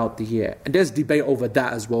fast throughout the year. And there's debate over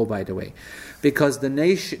that as well, by the way. Because the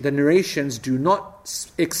narrations do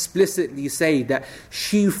not explicitly say that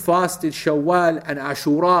she fasted Shawwal and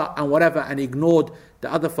Ashura and whatever and ignored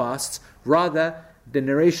the other fasts. Rather, the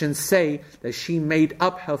narrations say that she made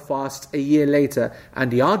up her fast a year later.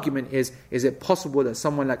 And the argument is it possible that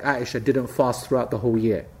someone like Aisha didn't fast throughout the whole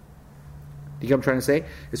year? You get what I'm trying to say?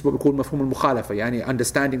 It's what we call mafhum al-mukhalafa, yani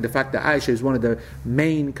understanding the fact that Aisha is one of the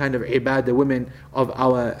main kind of ibadah women of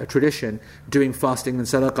our tradition, doing fasting and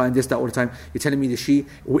sadaqah and this, that all the time. You're telling me that she,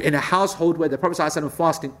 in a household where the Prophet ﷺ was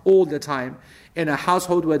fasting all the time, in a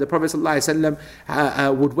household where the Prophet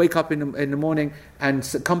ﷺ would wake up in the morning and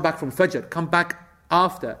come back from Fajr, come back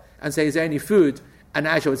after and say, is there any food? And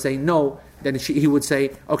Aisha would say no, then he would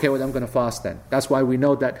say, okay, well, I'm going to fast then. That's why we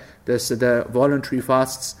know that the voluntary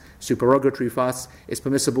fasts, supererogatory fasts, it's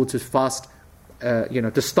permissible to fast,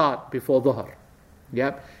 to start before Dhuhr.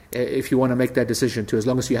 Yep, if you want to make that decision too, as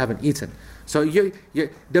long as you haven't eaten. So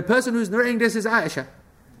the person who's narrating this is Aisha.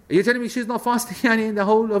 You're telling me she's not fasting in the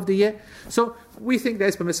whole of the year? So we think that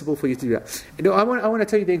it's permissible for you to do that. I want to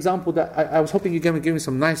tell you the example that I was hoping you're going to give me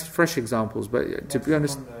some nice, fresh examples, but to be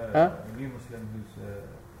honest, a new Muslim who's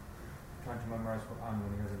trying to memorize Quran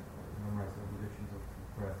when he hasn't memorized the obligations of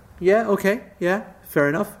prayer. Yeah, okay, yeah, fair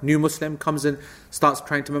enough. New Muslim comes and starts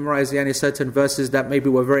trying to memorize certain verses that maybe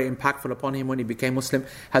were very impactful upon him when he became Muslim,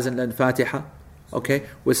 hasn't learned Fatiha. Okay,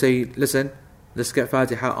 we'll say, listen, let's get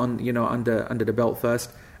Fatiha on, under the belt first,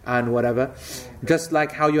 and whatever. Just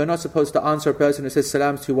like how you're not supposed to answer a person who says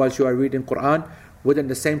salam to you whilst you are reading Quran, wouldn't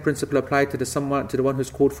the same principle apply to the one who's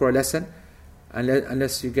called for a lesson?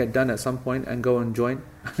 Unless you get done at some point and go and join.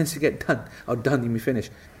 Unless you get done. You may finish.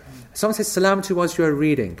 Someone says salam to you whilst you are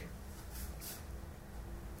reading.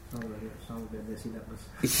 Sounds a bit desi, that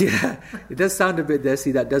does. Yeah, it does sound a bit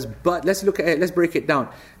desi, that does. But let's look at it, let's break it down.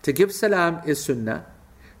 To give salam is sunnah.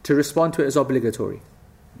 To respond to it is obligatory.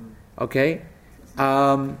 Okay?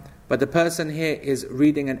 But the person here is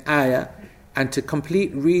reading an ayah, and to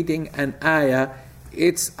complete reading an ayah,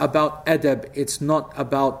 it's about adab, it's not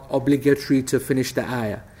about obligatory to finish the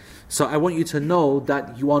ayah. So I want you to know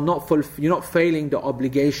that you're not failing the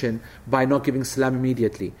obligation by not giving salam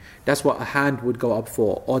immediately. That's what a hand would go up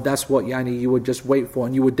for, or that's what you would just wait for,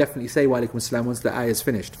 and you would definitely say wa alaikum salam once the ayah is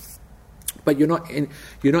finished. But you're not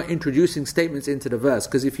introducing statements into the verse,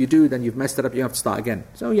 because if you do, then you've messed it up. You have to start again.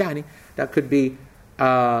 So that could be. Give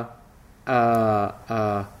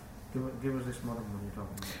us this modern one you're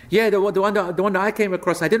talking about. Yeah, the one that I came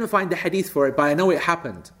across, I didn't find the hadith for it, but I know it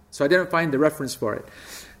happened. So I didn't find the reference for it.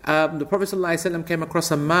 The Prophet ﷺ came across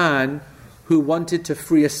a man who wanted to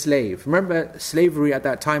free a slave. Remember, slavery at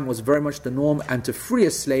that time was very much the norm, and to free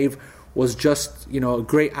a slave was just, a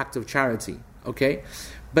great act of charity. Okay?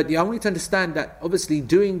 But I want you to understand that obviously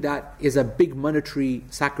doing that is a big monetary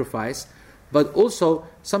sacrifice. But also,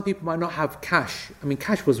 some people might not have cash. I mean,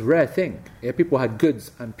 cash was a rare thing. Yeah, people had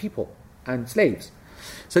goods and people and slaves.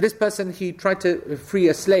 So this person, he tried to free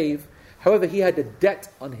a slave. However, he had a debt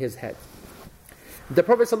on his head. The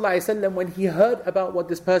Prophet ﷺ, when he heard about what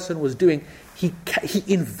this person was doing, he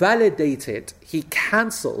invalidated, he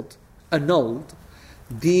cancelled, annulled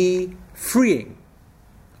the freeing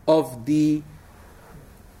of the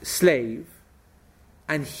slave.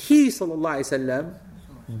 And he, ﷺ,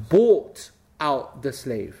 bought out the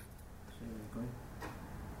slave.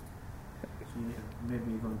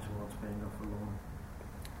 Maybe you're going towards paying off a loan.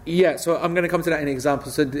 Yeah, so I'm going to come to that in an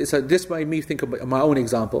example. So this made me think of my own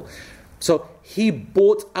example. So he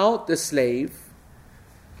bought out the slave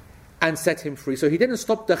and set him free. So he didn't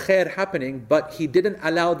stop the khair happening, but he didn't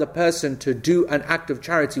allow the person to do an act of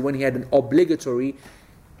charity when he had an obligatory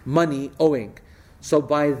money owing. So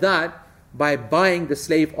by buying the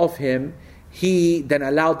slave off him, he then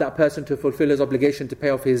allowed that person to fulfill his obligation to pay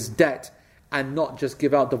off his debt and not just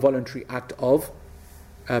give out the voluntary act of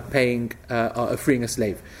freeing a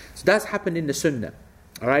slave. So that's happened in the Sunnah.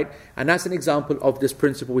 Alright? And that's an example of this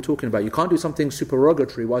principle we're talking about. You can't do something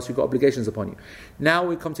supererogatory whilst you've got obligations upon you. Now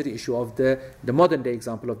we come to the issue of the modern day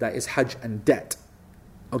example of that is Hajj and debt.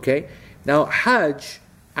 Okay? Now Hajj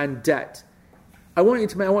and debt, I want you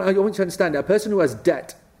to understand that a person who has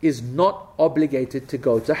debt is not obligated to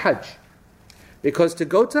go to Hajj. Because to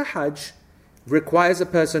go to Hajj requires a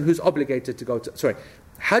person who's obligated to go to...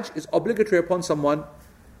 Hajj is obligatory upon someone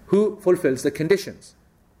who fulfills the conditions.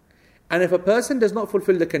 And if a person does not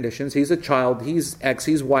fulfill the conditions, he's a child, he's X,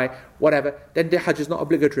 he's Y, whatever, then the Hajj is not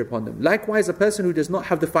obligatory upon them. Likewise, a person who does not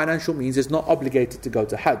have the financial means is not obligated to go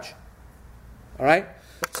to Hajj. Alright?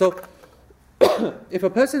 So, if a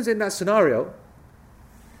person's in that scenario,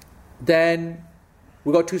 then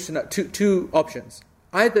we've got two options.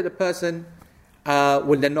 Either the person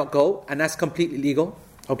will then not go, and that's completely legal,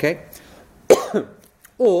 okay?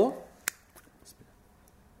 Or,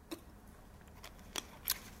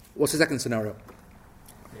 what's the second scenario?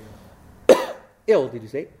 Ill, did you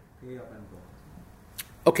say? Pay up and go.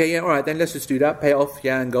 Okay, yeah, alright, then let's just do that. Pay off,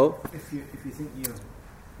 yeah, and go. If you think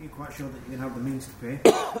you're quite sure that you can have the means to pay,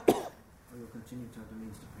 or you'll continue to have the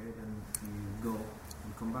means to pay, then you go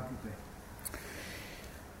and come back and pay.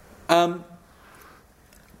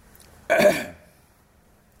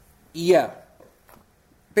 Yeah.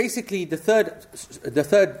 Basically, the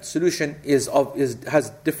third solution has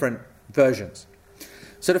different versions.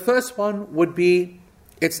 So the first one would be,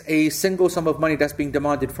 it's a single sum of money that's being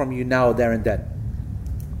demanded from you now, there and then.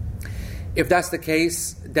 If that's the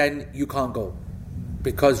case, then you can't go,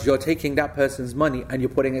 because you're taking that person's money and you're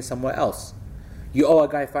putting it somewhere else. You owe a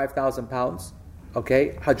guy £5,000,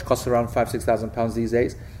 okay? Hajj costs around £5,000-6,000 these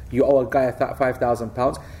days. You owe a guy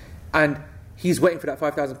 £5,000, and he's waiting for that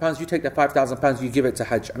 £5,000. You take that £5,000, you give it to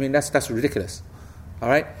Hajj. I mean, that's ridiculous. All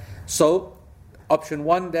right. So, option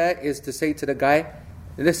one there is to say to the guy,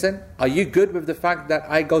 "Listen, are you good with the fact that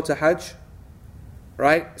I go to Hajj?"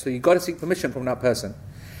 Right. So you got to seek permission from that person,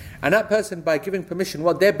 and that person, by giving permission,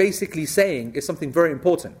 what they're basically saying is something very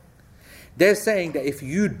important. They're saying that if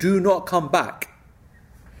you do not come back,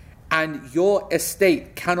 and your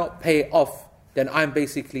estate cannot pay off, then I'm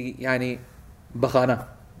basically bakhana.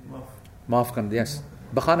 Maaf kan, yes.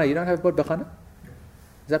 Bakhana, you don't have a word bakhana?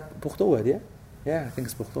 Is that Pukhto word, yeah? Yeah, I think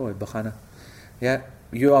it's Pukhto word, bakhana. Yeah,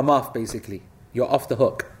 you are maaf basically. You're off the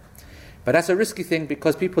hook. But that's a risky thing,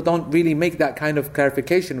 because people don't really make that kind of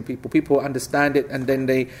clarification with people. People understand it and then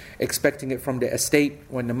they expecting it from the estate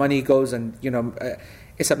when the money goes, and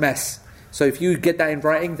it's a mess. So if you get that in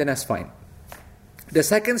writing, then that's fine. The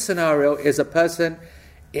second scenario is a person,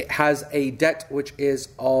 it has a debt which is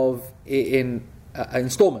in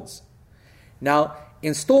installments. Now,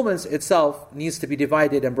 installments itself needs to be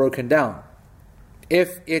divided and broken down.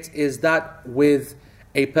 If it is that with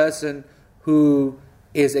a person who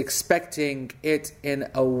is expecting it in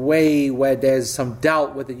a way where there's some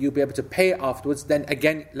doubt whether you'll be able to pay afterwards, then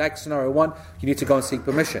again, like scenario one, you need to go and seek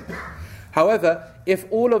permission. However, if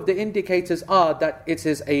all of the indicators are that it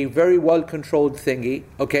is a very well-controlled thingy,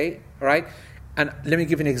 okay, right? And let me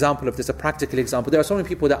give you an example of this, a practical example. There are so many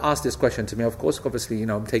people that ask this question to me. Of course, obviously,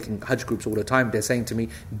 I'm taking Hajj groups all the time. They're saying to me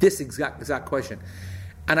this exact question.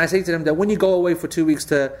 And I say to them that when you go away for 2 weeks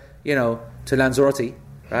to Lanzarote,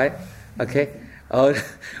 right? Okay? Or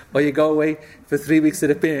you go away for 3 weeks to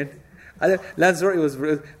the Pin. Lanzarote was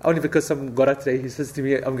only because some Gorat today, he says to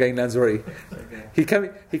me, "I'm going Lanzarote."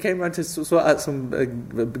 Okay. He came around to sort out some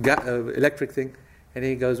electric thing, and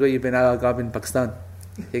he goes, "Where you been?" "I've been in Pakistan."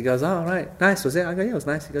 He goes, "Oh, right, nice, was it?" I go, "Yeah, it was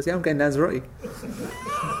nice." He goes, "Yeah, I'm going Lanzarote."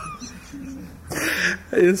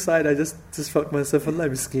 Inside, I just felt myself, Allah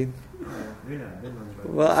miskeen.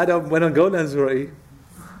 Well, I don't want to go Lanzarote.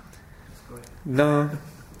 No.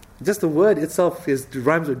 Just the word itself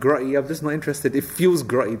rhymes with grotty. I'm just not interested. It feels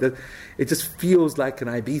grotty. It just feels like an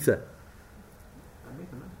Ibiza.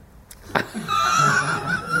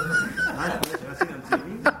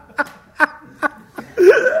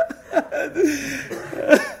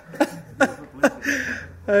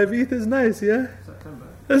 Ibiza's nice, yeah?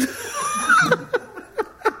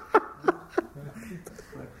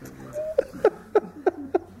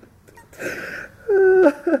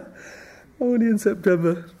 Only in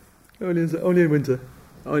September. Only in winter.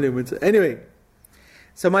 Anyway,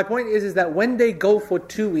 so my point is that when they go for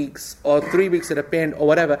 2 weeks or 3 weeks at a Pin or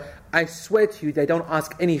whatever, I swear to you, they don't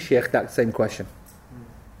ask any sheikh that same question.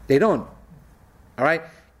 They don't. All right?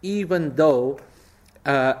 Even though...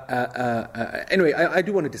 anyway, I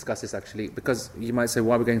do want to discuss this actually, because you might say,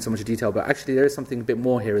 why are we going into so much detail? But actually there is something a bit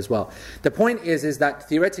more here as well. The point is that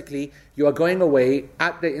theoretically you are going away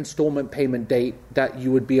at the installment payment date that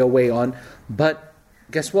you would be away on, but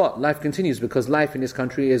guess what? Life continues, because life in this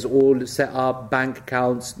country is all set up, bank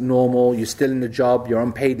accounts, normal, you're still in the job, you're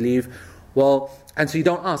on paid leave. Well, and so you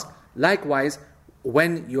don't ask. Likewise,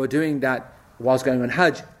 when you're doing that whilst going on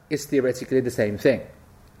Hajj, it's theoretically the same thing.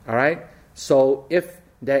 Alright? So if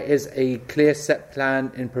there is a clear set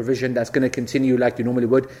plan and provision that's going to continue like you normally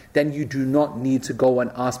would, then you do not need to go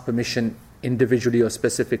and ask permission individually or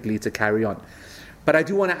specifically to carry on. But I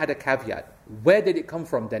do want to add a caveat. Where did it come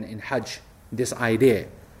from then in Hajj, this idea?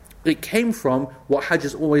 It came from what Hajj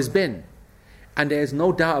has always been. And there is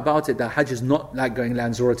no doubt about it that Hajj is not like going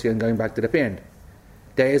land Zurati and going back to the Pyramid.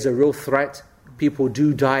 There is a real threat. People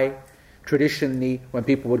do die. Traditionally, when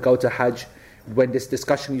people would go to Hajj, when this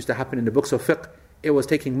discussion used to happen in the books of fiqh, it was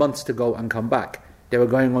taking months to go and come back. They were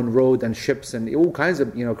going on road and ships and all kinds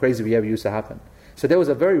of crazy behavior used to happen. So there was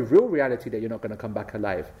a very real reality that you're not going to come back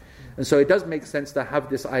alive. And so it does make sense to have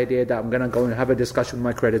this idea that I'm going to go and have a discussion with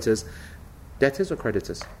my creditors. Debtors or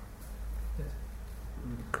creditors?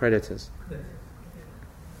 Creditors.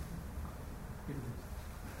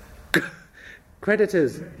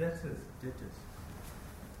 Creditors. Debtors.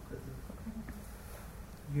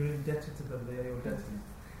 You're indebted to them, they are your debtors.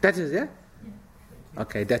 Debtors, yeah?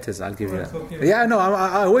 Okay, debtors, I'll give you that. Okay. Yeah, no,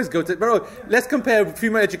 I always go to... Bro, let's compare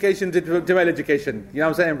female education to male education. You know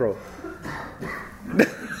what I'm saying, bro?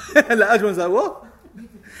 The Ajman's like, what?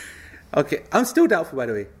 Okay, I'm still doubtful, by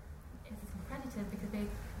the way. It's creditors because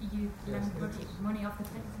you lend money off the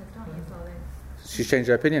creditors, don't you? So She's changed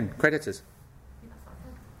her opinion. Creditors.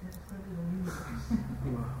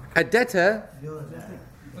 A debtor...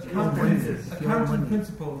 Accounting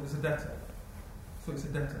principle is a debtor. So it's a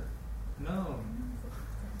debtor. No.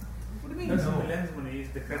 what do you mean? The person who lends money is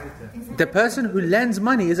the creditor. The person who lends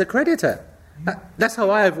money is a creditor. That's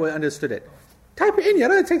how I have understood it. Type it in,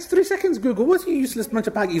 it takes 3 seconds, Google. What's you useless bunch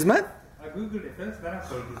of paggies, man? I googled it first, then I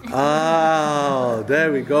told you. Oh,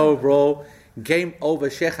 there we go, bro. Game over,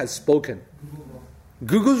 Sheikh has spoken.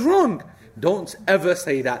 Google's wrong. Don't ever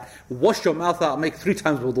say that. Wash your mouth out, make 3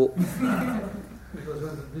 times wudu. Because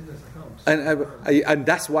when the business accounts. And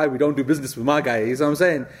that's why we don't do business with my guy. You know what I'm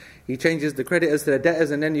saying? He changes the creditors to the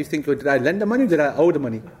debtors, and then you think, did I lend the money or did I owe the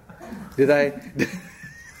money? Did I...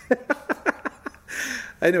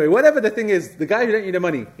 Anyway, whatever the thing is, the guy who lent you the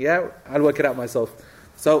money, yeah, I'll work it out myself.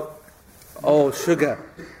 So, sugar.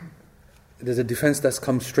 There's a defense that's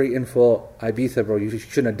come straight in for Ibiza, bro. You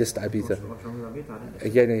shouldn't have dissed Ibiza. What's wrong with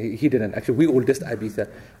Ibiza? Yeah, no, he didn't. Actually, we all dissed Ibiza.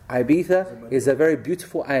 Ibiza is a very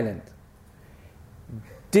beautiful island.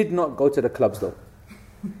 Did not go to the clubs though.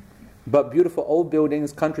 But beautiful old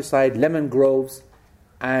buildings, countryside, lemon groves,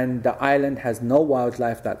 and the island has no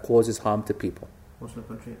wildlife that causes harm to people. Muslim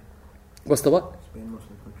country. What's the what? Spain,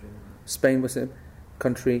 Muslim country. Spain, Muslim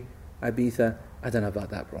country, Ibiza. I don't know about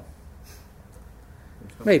that, bro.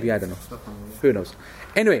 Maybe, I don't know. Who knows?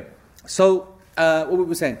 Anyway, so what we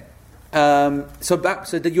were saying. So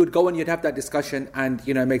that you would go and you'd have that discussion, and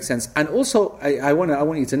it makes sense. And also, I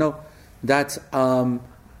want you to know that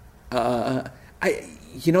that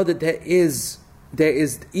there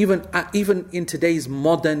is even in today's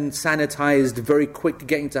modern, sanitized, very quick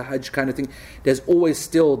getting to Hajj kind of thing, there's always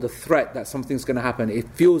still the threat that something's going to happen. It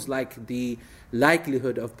feels like the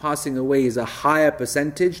likelihood of passing away is a higher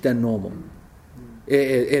percentage than normal.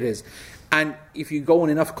 It is. And if you go on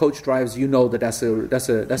enough coach drives, you know that's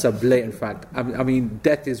a blatant fact. I mean,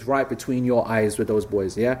 death is right between your eyes with those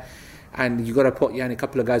boys, yeah? And you got to put a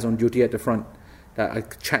couple of guys on duty at the front that are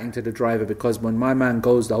chatting to the driver, because when my man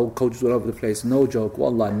goes, the whole coach is all over the place. No joke,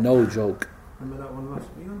 wallah, no joke. Remember that one last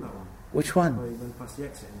week on that one? Which one? Oh, you went past the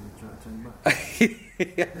exit and you tried to turn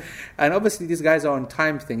back. Yeah. And obviously these guys are on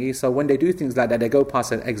time thingy, so when they do things like that, they go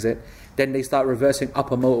past an exit, then they start reversing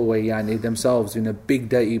up a motorway themselves in a big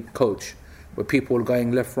dirty coach with people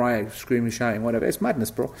going left, right, screaming, shouting, whatever. It's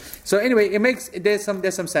madness, bro. So anyway, there's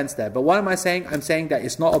some sense there. But what am I saying? I'm saying that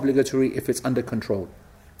it's not obligatory if it's under control.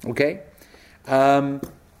 Okay? Are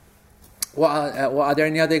there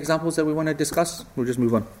any other examples that we want to discuss? We'll just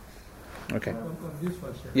move on. Okay. On this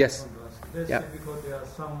one, Sheikh, Yes. let's Yeah. say because there are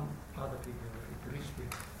some other people, like rich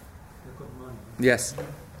people, they got money. Yes.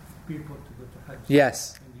 People to go to Hajj.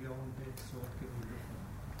 Yes. And you own debt, so what can you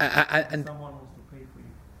do? And Someone wants to pay for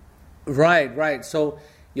you. right. So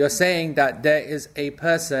you're saying that there is a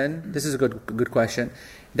person, this is a good question,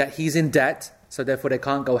 that he's in debt, so therefore they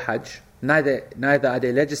can't go Hajj. Neither are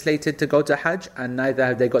they legislated to go to Hajj, and neither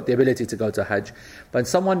have they got the ability to go to Hajj. But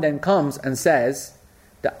someone then comes and says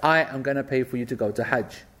that I am going to pay for you to go to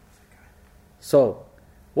Hajj. So,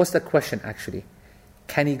 what's the question actually?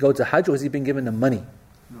 Can he go to Hajj, or has he been given the money?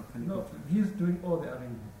 No, he's doing all the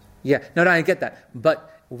arrangements. Yeah, no, I get that.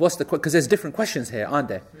 But what's the because there's different questions here, aren't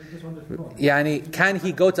there? So he just wanted to know. Yani, can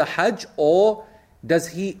he go to Hajj, or does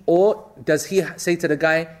he say to the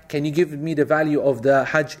guy, can you give me the value of the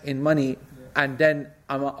Hajj in money, and then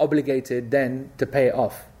I'm obligated then to pay it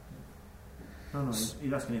off? No, he's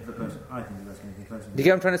asking if the person. I think he's asking if the person. Do you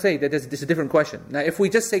get what I'm trying to say? That this is a different question. Now, if we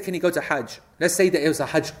just say, can he go to Hajj? Let's say that it was a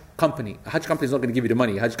Hajj company. A Hajj company is not going to give you the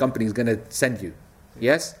money. A Hajj company is going to send you.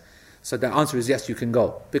 Yes? So the answer is yes, you can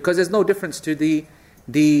go. Because there's no difference to the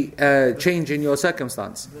change in your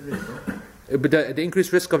circumstance. But the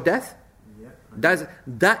increased risk of death? Yeah.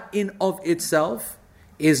 That in of itself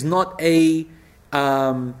is not a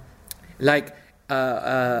I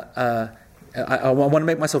want to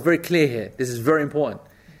make myself very clear here. This is very important.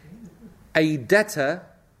 A debtor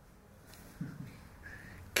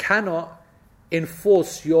cannot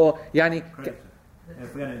enforce your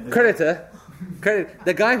creditor.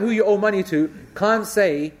 The guy who you owe money to can't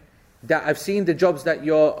say that I've seen the jobs that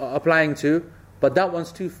you're applying to, but that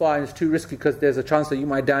one's too far and it's too risky because there's a chance that you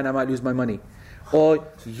might die and I might lose my money. Or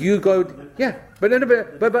you go, but you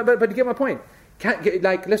get my point.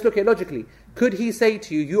 Let's look at it logically. Could he say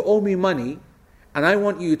to you, you owe me money and I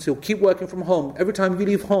want you to keep working from home. Every time you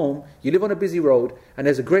leave home, you live on a busy road and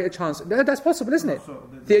there's a greater chance. That's possible, isn't it?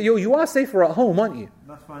 You are safer at home, aren't you?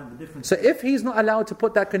 That's fine. The difference. So if he's not allowed to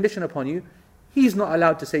put that condition upon you, he's not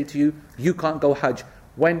allowed to say to you, you can't go Hajj.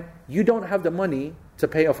 When you don't have the money to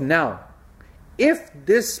pay off now. If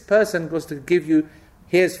this person goes to give you,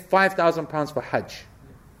 here's £5,000 for Hajj,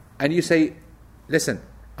 and you say, listen,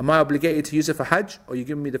 am I obligated to use it for Hajj, or you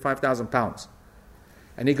give me the £5,000?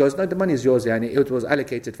 And he goes, no, the money is yours, and it was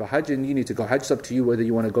allocated for Hajj, and you need to go Hajj. It's up to you whether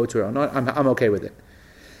you want to go to it or not. I'm okay with it.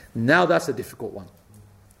 Now that's a difficult one.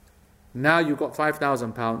 Now you've got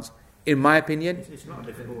 £5,000. In my opinion, It's not a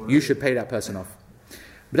difficult one. you should pay that person off.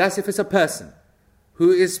 But that's if it's a person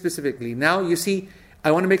who is specifically. Now you see,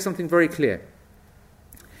 I want to make something very clear.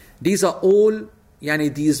 These are all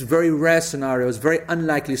these very rare scenarios, very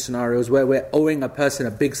unlikely scenarios where we're owing a person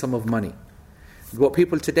a big sum of money. What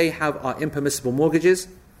people today have are impermissible mortgages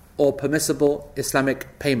or permissible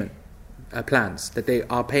Islamic payment plans that they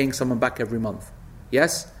are paying someone back every month.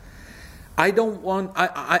 Yes? I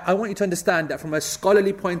want you to understand that from a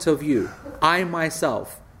scholarly point of view, I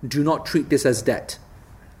myself do not treat this as debt.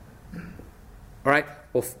 Alright?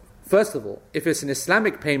 Well, first of all, if it's an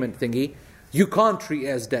Islamic payment thingy, you can't treat it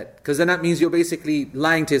as debt, because then that means you're basically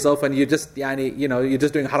lying to yourself and you're just you're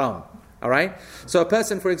just doing haram. Alright? So a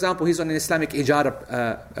person, for example, he's on an Islamic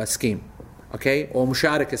ijara scheme, okay, or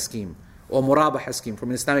musharaka scheme, or murabaha scheme from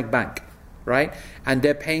an Islamic bank, right? And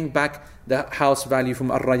they're paying back the house value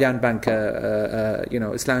from Al-Rayan Bank,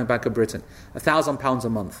 Islamic Bank of Britain, £1,000 a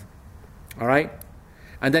month. Alright?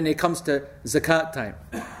 And then it comes to zakat time.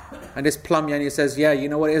 And this plum says, yeah, you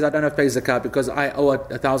know what it is? I don't have to pay zakat because I owe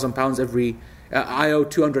 £1,000 I owe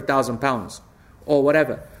 £200,000 or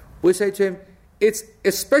whatever. We say to him, it's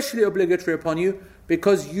especially obligatory upon you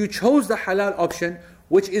because you chose the halal option,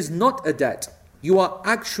 which is not a debt. You are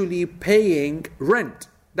actually paying rent.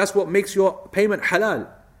 That's what makes your payment halal.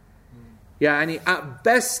 At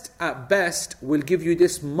best, we'll give you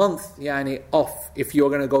this month off if you're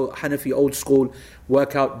going to go Hanafi old school,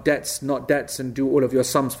 work out debts, not debts, and do all of your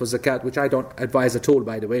sums for zakat, which I don't advise at all,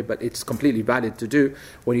 by the way, but it's completely valid to do.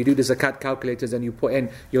 When you do the zakat calculators and you put in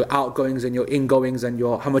your outgoings and your ingoings and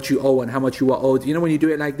your how much you owe and how much you are owed, when you do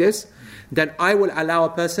it like this, then I will allow a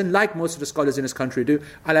person, like most of the scholars in this country do,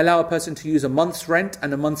 I'll allow a person to use a month's rent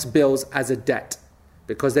and a month's bills as a debt,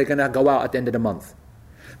 because they're going to go out at the end of the month.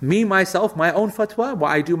 Me, myself, my own fatwa, what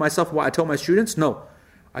I do myself, what I tell my students, no.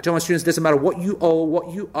 I tell my students, doesn't matter what you owe,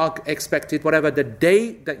 what you are expected, whatever, the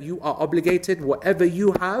day that you are obligated, whatever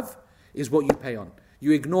you have, is what you pay on.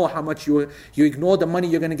 You ignore how much you ignore the money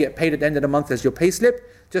you're going to get paid at the end of the month as your pay slip,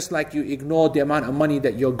 just like you ignore the amount of money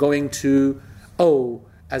that you're going to owe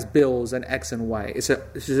as bills and X and Y. This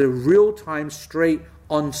is a real-time, straight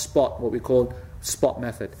on spot, what we call spot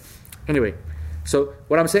method. Anyway, so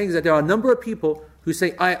what I'm saying is that there are a number of people who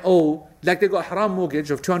say, I owe, like they've got a haram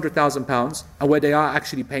mortgage of £200,000, and where they are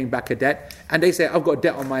actually paying back a debt, and they say, I've got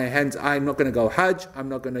debt on my hands, I'm not going to go Hajj, I'm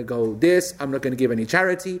not going to go this, I'm not going to give any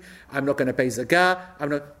charity, I'm not going to pay zakah,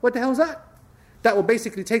 what the hell is that? That will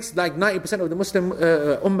basically takes like 90% of the Muslim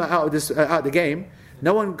ummah out of the game.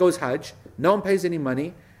 No one goes Hajj, no one pays any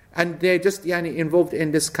money, and they're just involved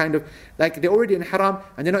in this kind of, like they're already in haram,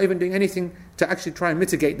 and they're not even doing anything to actually try and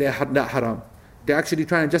mitigate that haram. They're actually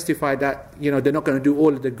trying to justify that, they're not going to do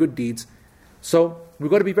all of the good deeds. So we've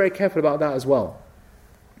got to be very careful about that as well.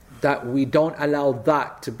 That we don't allow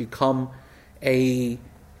that to become a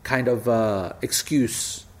kind of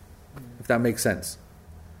excuse, if that makes sense.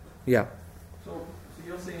 Yeah. So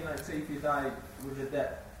you're saying, like, say if you die with a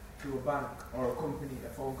debt to a bank or a company, a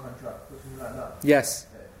phone contract, or something like that? Yes.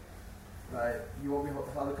 Like, you won't be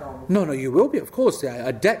held accountable? No, you will be, of course. Yeah.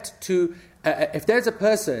 A debt to, if there's a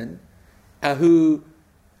person who,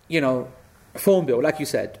 phone bill, like you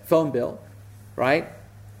said, phone bill, right?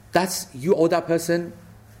 That's, you owe that person,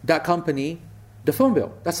 that company, the phone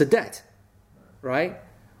bill. That's a debt, right?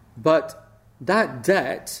 But that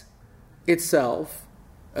debt itself,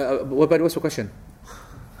 what's the question?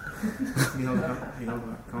 You know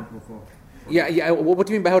accountable for. Yeah. What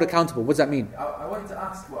do you mean by held accountable? What does that mean? I wanted to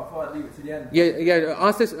ask, but I thought I'd leave it to the end. Yeah.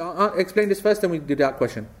 Ask this. Explain this first, then we do that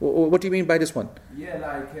question. What do you mean by this one? Yeah,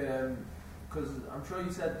 like, because I'm sure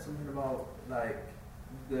you said something about, like,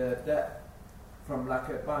 the debt from, like,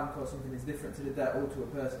 a bank or something is different to the debt owed to a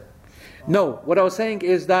person. No, what I was saying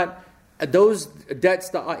is that those debts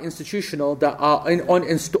that are institutional, that are on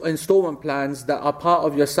installment plans, that are part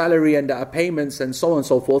of your salary and that are payments and so on and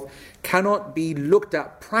so forth, cannot be looked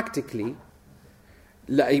at practically,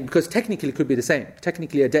 because technically it could be the same.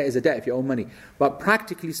 Technically a debt is a debt if you owe money. But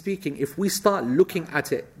practically speaking, if we start looking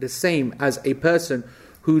at it the same as a person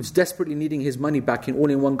who's desperately needing his money back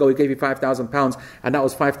all in one go, he gave you £5,000 and that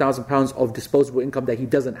was £5,000 of disposable income that he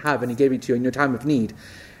doesn't have and he gave it to you in your time of need,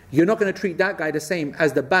 you're not going to treat that guy the same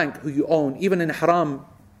as the bank who you own, even in a haram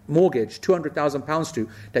mortgage, £200,000 to,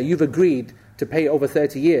 that you've agreed to pay over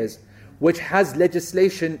 30 years, which has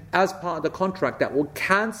legislation as part of the contract that will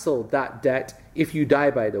cancel that debt if you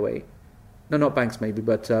die, by the way. No, not banks maybe,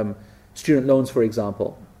 but student loans, for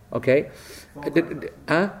example. Okay?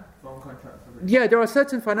 Yeah, there are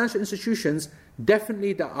certain financial institutions,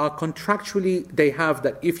 definitely, that are contractually, they have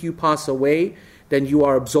that if you pass away, then you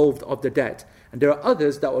are absolved of the debt. And there are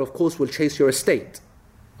others that will, of course, will chase your estate.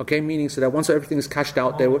 Okay, meaning so that once everything is cashed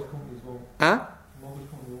out, they will...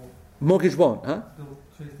 Mortgage won't, huh?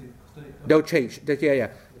 They'll chase.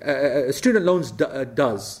 Student loans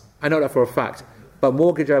does. I know that for a fact. But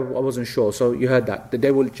mortgage, I wasn't sure. So you heard that.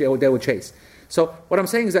 They will chase. So what I'm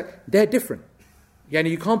saying is that they're different.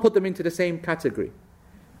 You can't put them into the same category.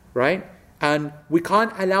 Right? And we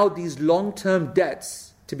can't allow these long-term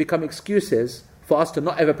debts to become excuses for us to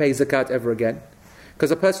not ever pay zakat ever again.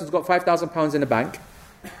 Because a person's got £5,000 in the bank,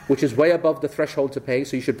 which is way above the threshold to pay,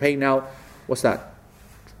 so you should pay now, what's that?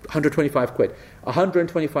 125 quid.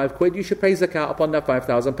 125 quid, you should pay zakat upon that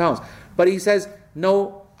 £5,000. But he says,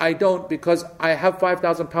 no, I don't, because I have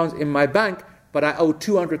 £5,000 in my bank, but I owe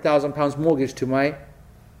 £200,000 mortgage to my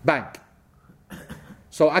bank.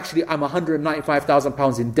 So actually I'm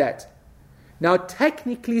 £195,000 in debt. Now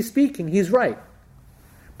technically speaking, he's right.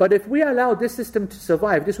 But if we allow this system to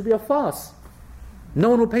survive, this will be a farce. No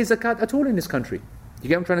one will pay zakat at all in this country. You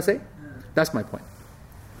get what I'm trying to say? That's my point.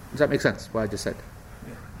 Does that make sense, what I just said?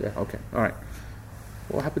 Yeah, okay, alright.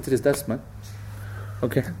 What happened to this desk, man?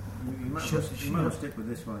 Okay. You might not stick with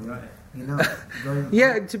this one, right?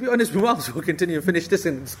 Yeah, to be honest, we might as well continue and finish this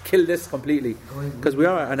and kill this completely. Because we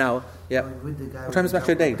are at an hour. Yeah. What time is match of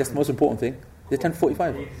the day? That's the most important thing. Is it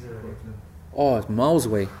 10:45? Oh, it's miles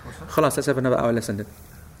away. Khalas, let's have another hour lesson then.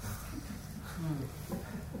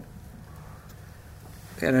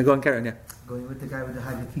 Yeah, no, go on, Karen, yeah. Going with the guy with the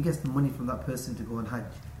Hajj, if he gets the money from that person to go on Hajj.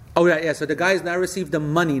 Oh, yeah, so the guy's now received the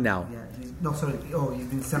money now. Yeah, he's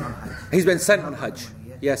been sent on Hajj. He's been sent on Hajj, money,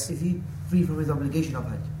 yeah? Yes. Is he free from his obligation of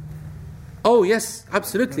Hajj? Oh, yes,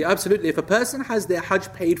 absolutely. If a person has their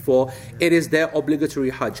Hajj paid for, it is their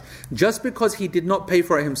obligatory Hajj. Just because he did not pay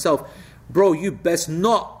for it himself, bro, you best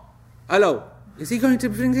not. Hello, is he going to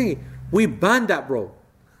bring it? We banned that, bro.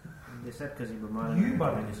 They said because he was mine.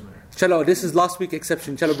 Chalo, this is last week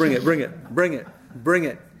exception. Chalo, bring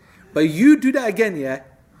it. But you do that again, yeah?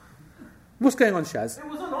 What's going on, Shaz? It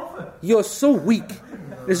was an offer. You're so weak.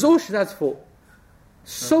 It's all Shaz's fault.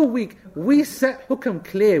 So weak. We set hukam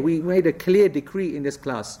clear. We made a clear decree in this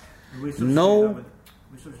class. We No.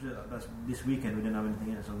 This weekend we didn't have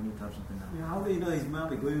anything else, so we need to have something now. Yeah, how do you know he's might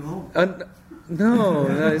be going home? No,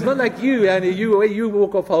 it's not like you. And you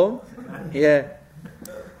walk off home. Yeah.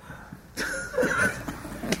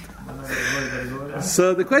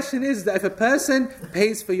 So the question is that if a person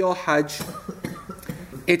pays for your Hajj,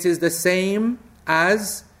 it is the same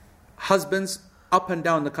as husbands up and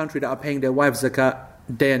down the country that are paying their wives zakat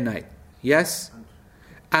day and night. Yes?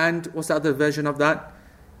 And what's the other version of that?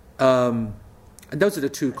 And those are the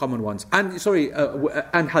two common ones. And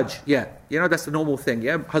and Hajj, yeah. That's the normal thing,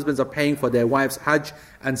 yeah? Husbands are paying for their wives' Hajj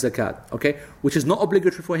and zakat, okay? Which is not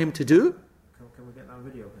obligatory for him to do. Can we get that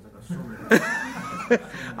video? Because I've got so many.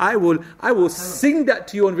 I will sing that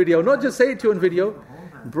to you on video, not just say it to you on video.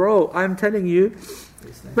 Bro, I'm telling you.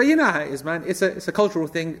 But you know how it is, man. It's a cultural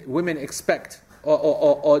thing. Women expect,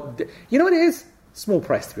 or you know what it is? Small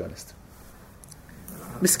price, to be honest.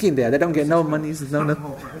 Miskin there, they don't get no money.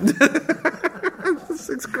 No.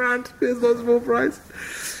 6 grand, there's no small price.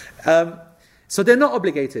 So they're not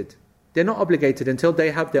obligated. They're not obligated until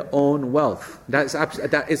they have their own wealth.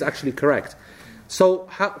 That is actually correct. So,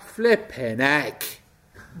 flipping heck.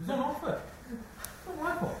 It's an offer. It's not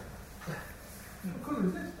my fault.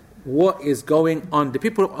 What is going on? The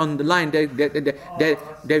people on the line,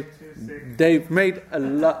 they've made a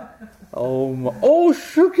lot. Oh,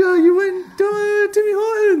 Sugar, you went to Timmy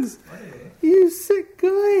Hortons. You sick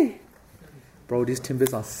guy. Bro, these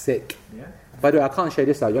Timbits are sick. Yeah. By the way, I can't share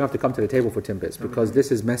this out. You don't have to come to the table for Timbits because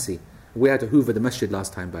this is messy. We had to hoover the masjid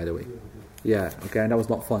last time, by the way. Yeah, okay, and that was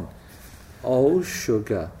not fun. Oh,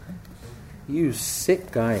 sugar. You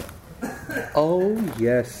sick guy. Oh,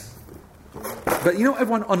 yes. But you know,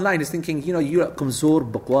 everyone online is thinking, you know, you're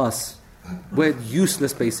kamzoor bakwas. We're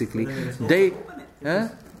useless, basically. They... Huh?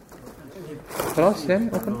 Khalas, yeah,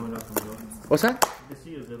 open. What's that?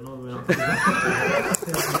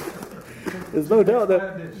 There's no doubt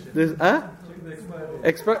that there's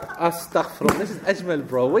Astaghfirullah. This is Ajmal,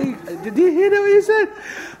 bro. Wait, did you hear what he said?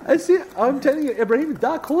 I see. I'm telling you, Ibrahim,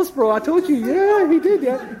 dark horse, bro. I told you. Yeah, he did.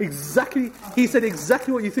 Yeah, exactly. He said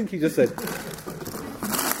exactly what you think he just said.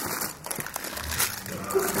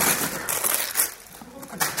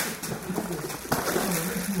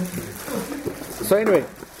 So anyway,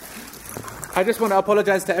 I just want to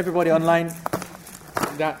apologize to everybody online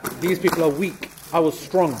that these people are weak. I was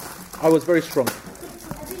strong. I was very strong.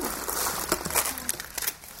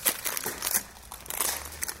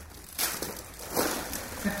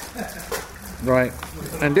 Right.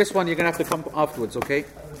 And this one you're going to have to come afterwards, okay?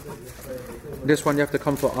 This one you have to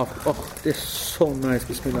come for after. Oh, this is so nice.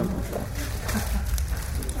 Bismillah.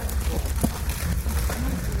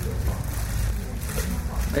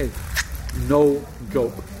 Hey, no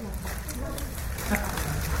joke.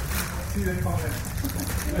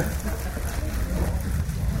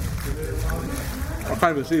 I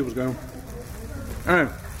can't even see what's going on.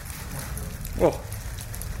 Oh.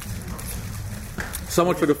 So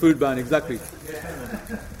much for the food ban, exactly.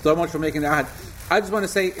 So much for making the ad. I just want to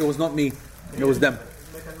say it was not me, it was them.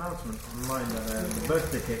 Make an announcement online that the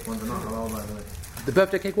birthday cake ones are not allowed, by the way. The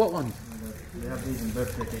birthday cake, what one? They have these in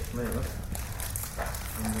birthday cake flavour,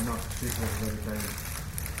 and they're not suitable for vegetarians.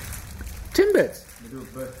 Timbits. They do a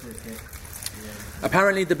birthday cake. Yeah.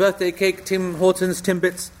 Apparently the birthday cake, Tim Hortons,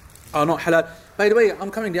 Timbits are not halal. By the way, I'm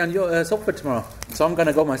coming down your Salford tomorrow, so I'm going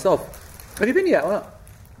to go myself. Have you been yet or not?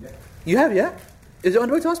 Yeah. You have, yeah? Is it on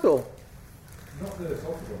the way to hospital? Not the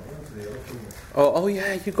Salford one, I went to the other one. Oh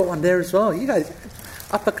yeah, you got one there as well. You guys,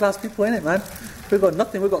 upper class people, innit, man? We've got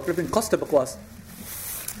nothing. We've got flipping Costa Bakwas.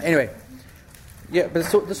 Anyway, yeah, but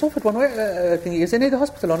the Salford one, where thingy, is it near the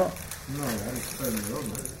hospital or not? No, it's Birmingham Road,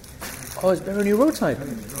 man. Oh, it's Birmingham Roadside.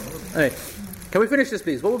 Anyway, can we finish this,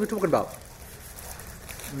 please? What were we talking about?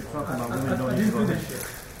 We're talking about women don't need to go.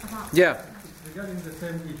 Yeah. Regarding the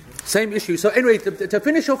same issue. Same issue. So anyway, to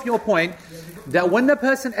finish off your point, that when the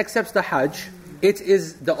person accepts the Hajj, it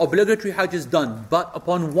is the obligatory Hajj is done, but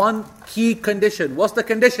upon one key condition. What's the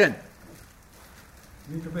condition?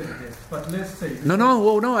 You need to pay the debt. But let's say...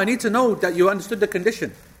 No, I need to know that you understood the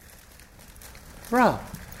condition. Bruh,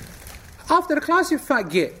 after the class you fat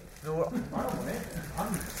git.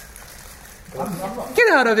 Get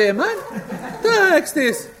out of here, man. The heck's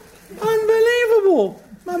this? Unbelievable.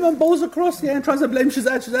 My man bowls across here and tries to blame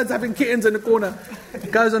Shazad. Shazad's having kittens in the corner.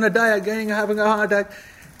 Goes on a diet, having a heart attack.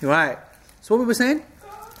 Right. So what we were saying?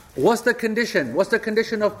 What's the condition? What's the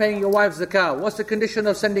condition of paying your wife zakah? What's the condition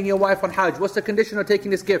of sending your wife on Hajj? What's the condition of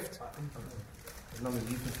taking this gift? As long as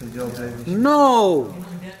you can job, baby. No.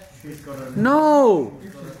 She's got a... No.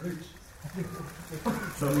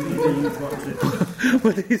 So you've got to...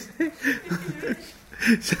 What did he say?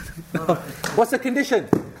 No. What's the condition?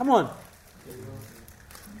 Come on.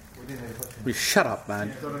 We shut up, man.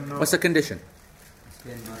 What's the condition?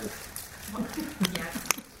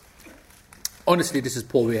 Honestly, this is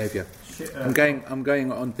poor behaviour. I'm going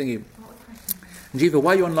on thingy. Jiva,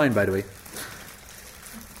 why are you online, by the way?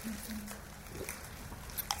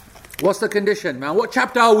 What's the condition, man? What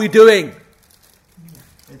chapter are we doing?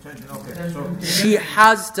 Intention, okay. So She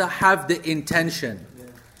has to have the intention.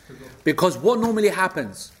 Because what normally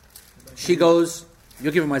happens? She goes,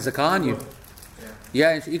 you're giving my zakah, aren't you?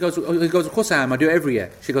 Yeah, and he goes, of course I am, I do it every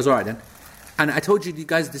year. She goes, alright then. And I told you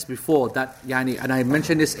guys this before, that, and I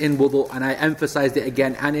mentioned this in wudu, and I emphasized it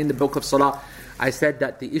again, and in the book of Salah, I said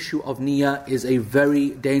that the issue of niyyah is a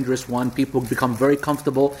very dangerous one. People become very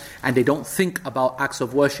comfortable, and they don't think about acts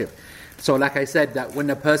of worship. So like I said, that when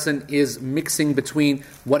a person is mixing between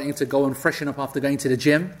wanting to go and freshen up after going to the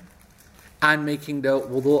gym, and making the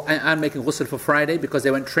wudu, and making ghusl for Friday, because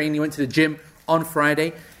they went to the gym on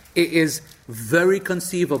Friday, it is very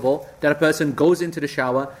conceivable that a person goes into the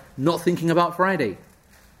shower not thinking about Friday.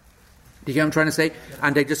 Do you get what I'm trying to say?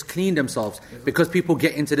 And they just clean themselves, because people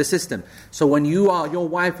get into the system. So when your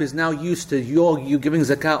wife is now used to you giving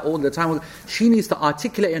zakah all the time, she needs to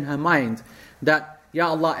articulate in her mind that Ya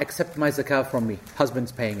Allah, accept my zakah from me.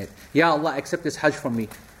 Husband's paying it. Ya Allah, accept this hajj from me.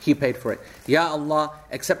 He paid for it. Ya Allah,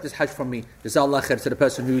 accept this hajj from me. Jazakallah khair to the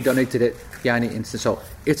person who donated it. So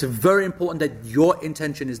it's very important that your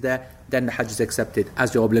intention is there, then the hajj is accepted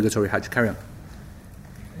as your obligatory hajj. Carry on.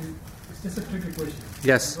 It's just a tricky question.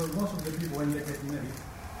 Yes. Because most of the people, when they get married,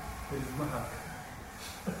 there is mahar.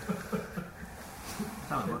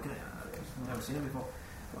 Sounds like it. I've never seen it before.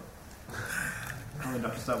 I'm going to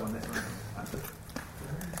have to start one next time.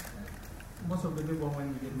 Most of the people, when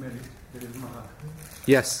you get married, there is mahar.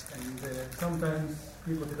 Yes. And sometimes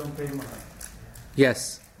people, they don't pay mahar.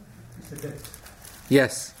 Yes. It's a debt.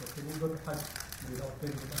 Yes. So can you go to hajj without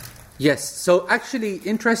paying mahar? Yes. So actually,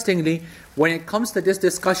 interestingly, when it comes to this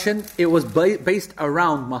discussion, it was based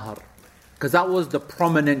around mahar. Because that was the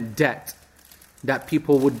prominent debt that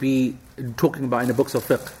people would be talking about in the books of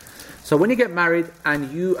fiqh. So when you get married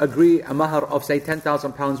and you agree a mahar of say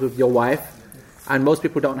 £10,000 with your wife, and most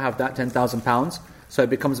people don't have that £10,000, so it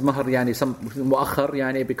becomes mahar some muakhar,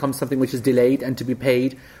 it becomes something which is delayed and to be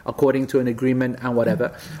paid according to an agreement and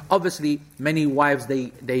whatever. Obviously, many wives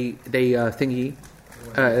they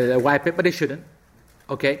wipe it, but they shouldn't.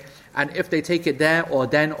 Okay, and if they take it there or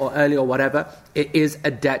then or early or whatever, it is a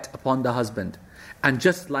debt upon the husband. And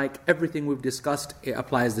just like everything we've discussed, it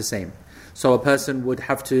applies the same. So a person would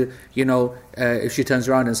have to, if she turns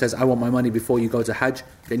around and says, I want my money before you go to Hajj,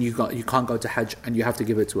 then you can't go to Hajj and you have to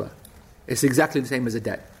give it to her. It's exactly the same as a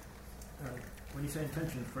debt. When you say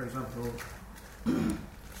intention, for example,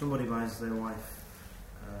 somebody buys their wife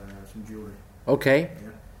some jewellery. Okay.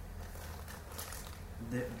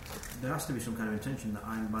 Yeah. There has to be some kind of intention that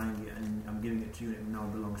I'm buying it and I'm giving it to you and it now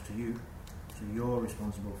belongs to you. So you're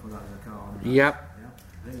responsible for that zakat. Yep. Yeah.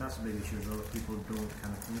 I think that's a big issue as well. People don't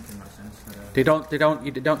kind of think in that sense.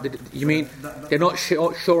 You mean they're not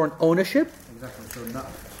sure on ownership? Exactly. So that.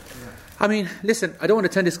 Yeah. I mean, listen, I don't want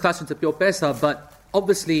to turn this class into pure pesa, but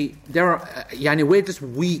obviously there are, we're just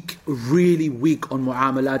weak, really weak on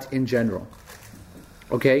mu'amalat in general.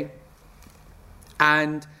 Okay?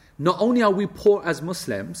 And not only are we poor as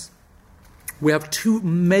Muslims, we have two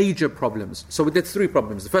major problems. So there's three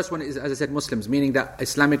problems. The first one is, as I said, Muslims, meaning that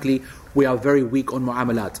Islamically we are very weak on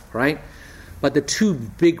mu'amalat, right? But the two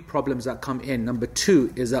big problems that come in, number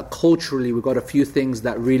two is that culturally we've got a few things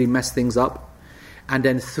that really mess things up. And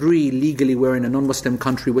then three, legally we're in a non-Muslim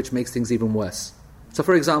country, which makes things even worse. So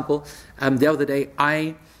for example, the other day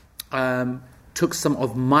I took some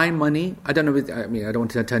of my money. I don't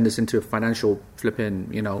want to turn this into a financial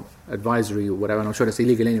flipping, advisory or whatever. And I'm sure that's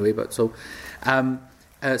illegal anyway. But so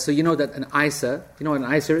you know that an ISA, what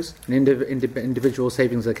an ISA is? An individual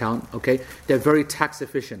savings account. Okay, they're very tax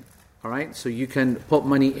efficient. All right, so you can put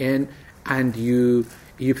money in, and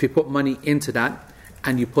if you put money into that,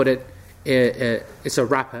 and you put it, it's a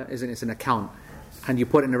wrapper, isn't it? It's an account, and you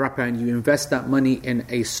put it in a wrapper, and you invest that money in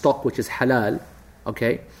a stock which is halal.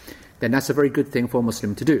 Okay. Then that's a very good thing for a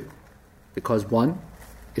Muslim to do. Because one,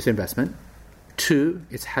 it's investment. Two,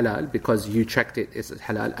 it's halal because you checked it, it's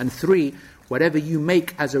halal. And three, whatever you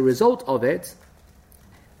make as a result of it,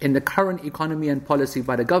 in the current economy and policy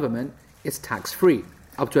by the government, it's tax-free,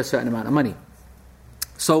 up to a certain amount of money.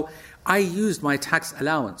 So I used my tax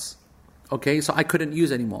allowance, okay, so I couldn't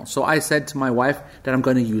use anymore. So I said to my wife that I'm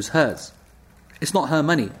going to use hers. It's not her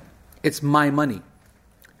money, it's my money. Do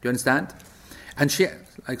you understand? And she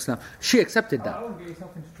accepted that. I don't get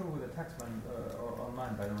yourself into trouble with a taxman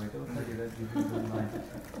online, by the way. Don't tell you that you do it online.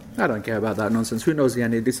 I don't care about that nonsense. Who knows,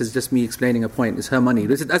 Yani? This is just me explaining a point. It's her money.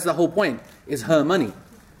 That's the whole point. It's her money.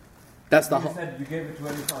 That's the whole. You gave it to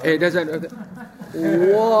her. It doesn't.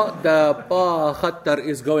 What the khattar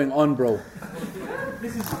is going on, bro?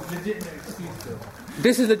 This is legitimate excuse, though.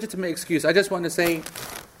 This is legitimate excuse. I just want to say,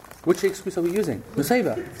 which excuse are we using?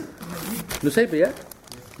 Nusayba, yeah?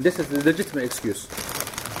 This is the legitimate excuse.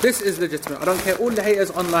 This is legitimate. I don't care. All the haters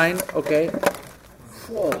online, okay?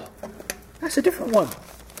 Whoa. That's a different one.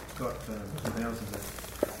 Got something else in there.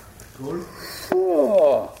 Gold?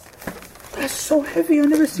 Whoa. That's so heavy. I've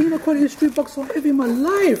never seen a quality street box so heavy in my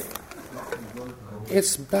life.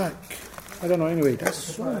 It's back. I don't know anyway.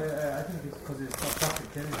 That's so... I think it's because it's not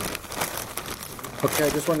plastic anyway. Okay, I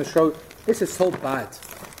just want to show... This is so bad.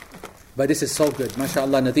 But this is so good.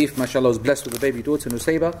 MashaAllah, Nadif, MashaAllah, was blessed with a baby daughter,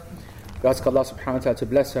 Nusayba. We ask Allah subhanahu wa ta'ala to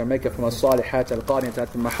bless her and make her from as-salihat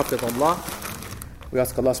al-qanitat min mahabbati Allah. We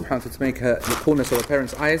ask Allah subhanahu wa ta'ala to make her the coolness of her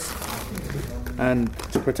parents' eyes and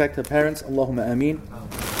to protect her parents. Allahumma ameen.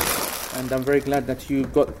 And I'm very glad that you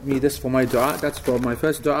got me this for my dua. That's for my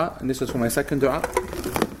first dua, and this is for my second dua.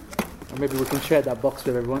 Or maybe we can share that box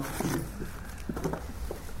with everyone.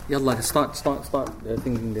 Yallah, start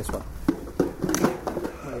thinking this one.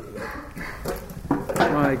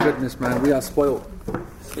 My goodness, man, we are spoiled.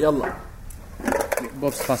 Yallah.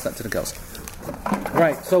 Bob's pass that to the girls.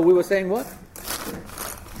 Right, so we were saying what?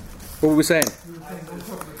 What were we saying?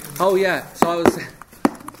 Oh yeah, so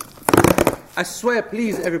I swear,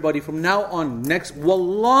 please everybody, from now on, next,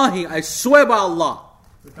 wallahi, I swear by Allah.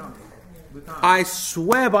 I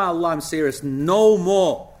swear by Allah, I'm serious, no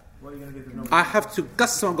more. I have to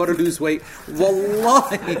qasam, I've got to lose weight.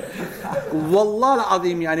 Wallahi. Wallah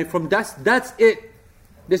al-azim, yani from that's it.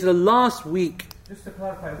 This is the last week. Just to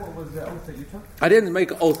clarify, what was the oath that you took? I didn't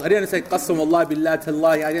make an oath. I didn't say qasam wallahi billah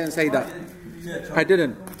tallahi. I didn't say that. I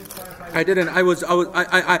didn't. I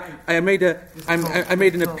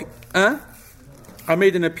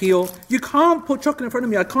made an appeal. You can't put chocolate in front of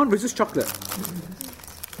me. I can't resist chocolate.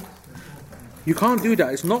 You can't do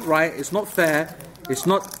that. It's not right. It's not fair. It's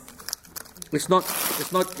not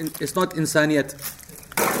insaniyat.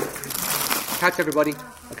 Catch everybody.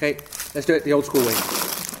 Okay, let's do it the old school way.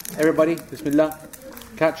 Everybody, bismillah.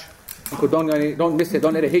 Catch. Don't miss it.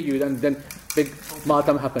 Don't let it hit you. Then big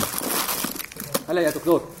matam happen. Allah ya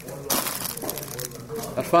doktor.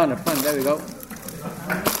 Arfan. There we go.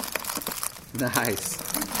 Nice.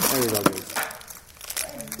 There we go, guys.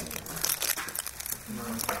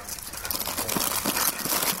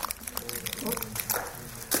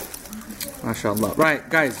 MashaAllah. Right,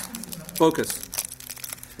 guys. Focus.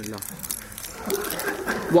 Bismillah.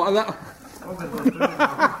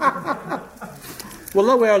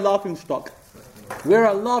 Wallah, we're a laughing stock. We're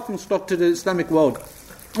a laughing stock to the Islamic world.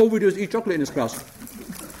 All we do is eat chocolate in this class.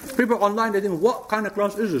 People online, they think, what kind of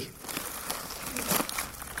class is this?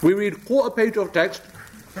 We read quarter page of text,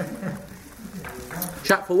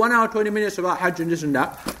 chat for 1 hour 20 minutes about Hajj and this and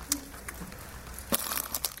that.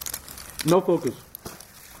 No focus.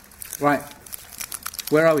 Right.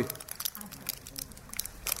 Where are we?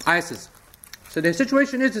 ISIS. So the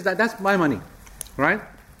situation is that that's my money. Right?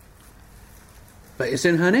 But it's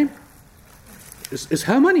in her name. It's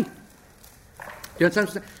her money. Do you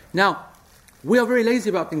understand? Now, we are very lazy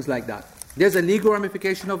about things like that. There's a legal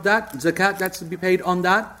ramification of that. Zakat that's to be paid on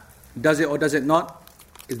that. Does it or does it not?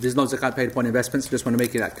 There's no zakat paid upon investments. Just want to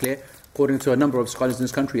make it that clear. According to a number of scholars in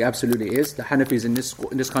this country, absolutely is. The Hanafis in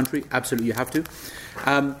this country, absolutely you have to.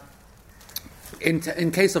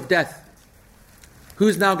 In case of death,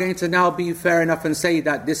 who's now going to now be fair enough and say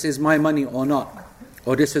that this is my money or not?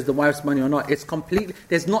 Or this is the wife's money or not? It's completely,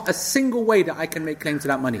 there's not a single way that I can make claim to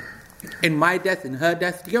that money. In my death, in her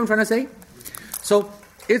death. Do you get what I'm trying to say? So,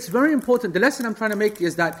 it's very important. The lesson I'm trying to make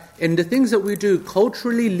is that in the things that we do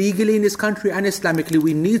culturally, legally in this country and Islamically,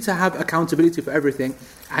 we need to have accountability for everything.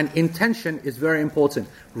 And intention is very important.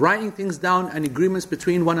 Writing things down and agreements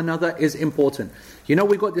between one another is important. You know,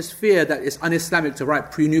 we got this fear that it's un-Islamic to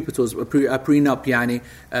write prenuptials,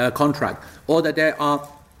 prenup contract. Or that there are,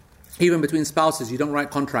 even between spouses, you don't write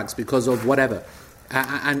contracts because of whatever.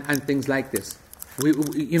 And things like this.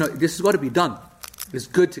 This has got to be done. It's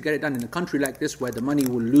good to get it done in a country like this where the money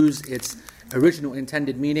will lose its original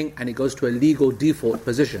intended meaning and it goes to a legal default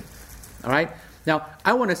position. Alright? Now,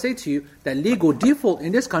 I want to say to you that legal default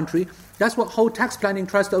in this country, that's what whole tax planning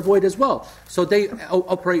tries to avoid as well. So they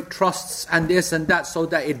operate trusts and this and that so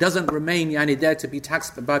that it doesn't remain there to be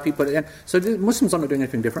taxed by people. So the Muslims are not doing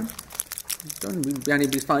anything different. Don't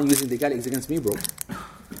be starting using legalities against me, bro.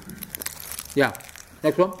 Yeah.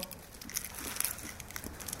 Next one.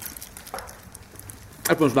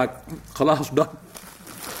 Everyone's like, khalas, done.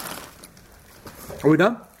 Are we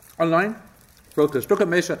done? Online? Focus. Look at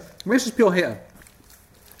Mesa. Mesa's pure hater.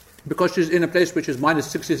 Because she's in a place which is minus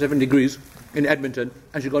 67 degrees in Edmonton,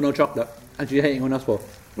 and she's got no chocolate, and she's hating on us for.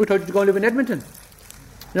 We told you to go and live in Edmonton.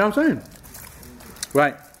 You know what I'm saying?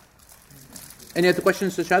 Right. Any other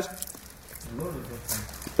questions, Shaz?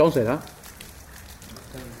 Don't say that.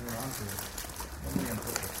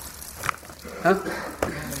 Huh?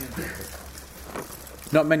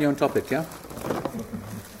 Not many on topic, yeah?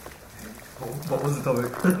 What was the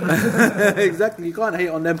topic? Exactly, you can't hate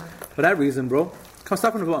on them for that reason, bro. Can't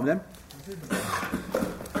start from the bottom then.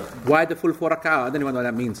 Why the full 4 rak'ah? I don't even know what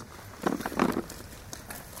that means.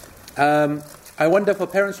 I wonder for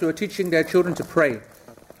parents who are teaching their children to pray,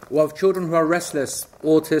 or of children who are restless,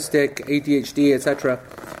 autistic, ADHD, etc.,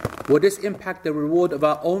 will this impact the reward of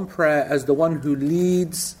our own prayer as the one who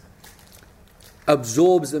leads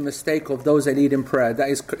absorbs the mistake of those that lead in prayer?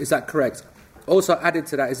 Is that correct? Also added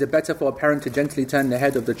to that, is it better for a parent to gently turn the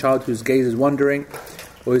head of the child whose gaze is wandering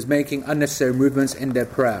or is making unnecessary movements in their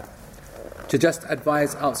prayer? To just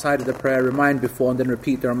advise outside of the prayer, remind before and then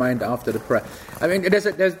repeat the reminder after the prayer. I mean,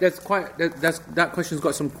 that question's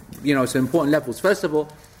got some important levels. First of all,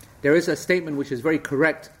 there is a statement which is very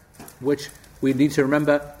correct, which we need to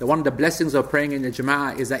remember that one of the blessings of praying in the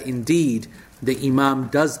Jama'ah is that indeed the Imam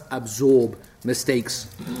does absorb mistakes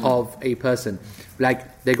of a person.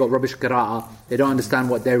 Like they got rubbish qira'ah, they don't understand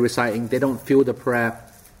what they're reciting, they don't feel the prayer,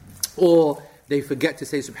 or they forget to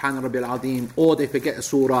say Subhana Rabbil Azim, or they forget a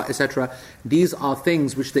surah, etc. These are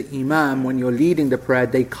things which the Imam, when you're leading the prayer,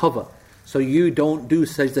 they cover. So you don't do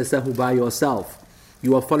sajda sahu by yourself.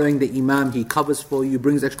 You are following the Imam, he covers for you,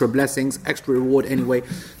 brings extra blessings, extra reward anyway.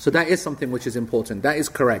 So that is something which is important. That is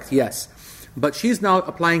correct, yes. But she's now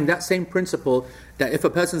applying that same principle that if a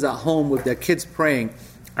person's at home with their kids praying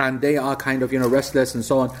and they are kind of, restless and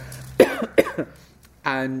so on,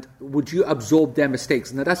 and would you absorb their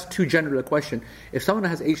mistakes? Now that's too general a question. If someone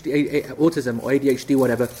has autism or ADHD,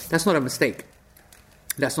 whatever, that's not a mistake.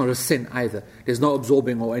 That's not a sin either. There's no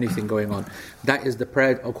absorbing or anything going on. That is the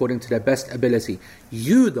prayer according to their best ability.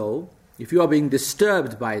 You though, if you are being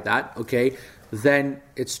disturbed by that, okay, then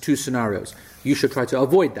it's two scenarios. You should try to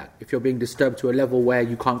avoid that if you're being disturbed to a level where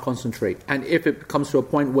you can't concentrate. And if it comes to a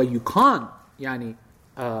point where you can't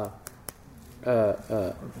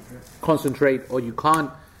concentrate, or you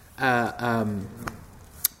can't, then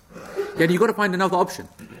you've got to find another option.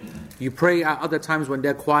 You pray at other times when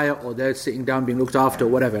they're quiet or they're sitting down being looked after or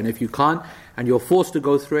whatever. And if you can't and you're forced to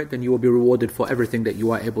go through it, then you will be rewarded for everything that you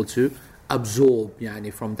are able to absorb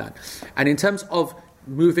from that. And in terms of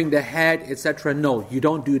moving the head, etc., no, you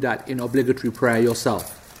don't do that in obligatory prayer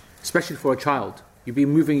yourself, especially for a child. You'll be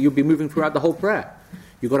moving throughout the whole prayer.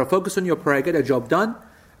 You've got to focus on your prayer, get a job done,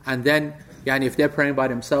 and then if they're praying by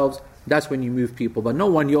themselves, that's when you move people. But no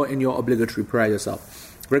one, you're in your obligatory prayer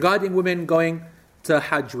yourself. Regarding women going to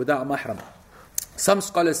Hajj without a mahram, some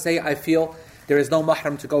scholars say, I feel there is no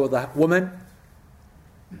mahram to go with a woman.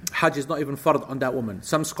 Hajj is not even fard on that woman.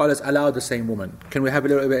 Some scholars allow the same woman. Can we have a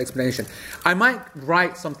little bit of explanation? I might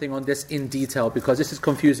write something on this in detail because this is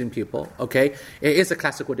confusing people, okay? It is a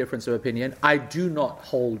classical difference of opinion. I do not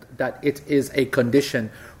hold that it is a condition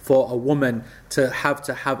for a woman to have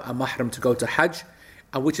a mahram to go to Hajj,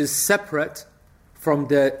 which is separate from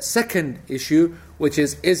the second issue, which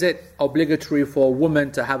is it obligatory for a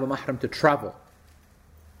woman to have a mahram to travel?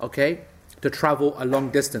 Okay? To travel a long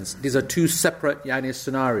distance. These are two separate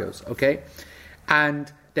scenarios, okay?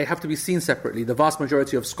 And they have to be seen separately. The vast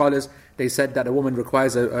majority of scholars, they said that a woman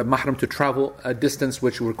requires a mahram to travel a distance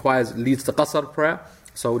which leads to qasr prayer,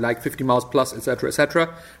 so like 50 miles plus,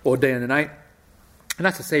 etc., or day and a night. And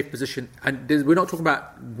that's a safe position. And we're not talking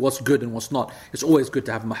about what's good and what's not. It's always good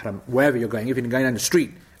to have mahram wherever you're going, even going down the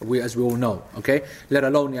street, as we all know, okay? Let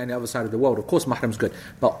alone on the other side of the world. Of course, mahram's good.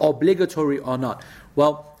 But obligatory or not?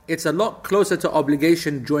 Well, it's a lot closer to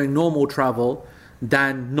obligation during normal travel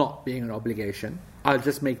than not being an obligation. I'll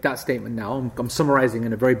just make that statement now. I'm summarizing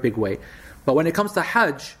in a very big way. But when it comes to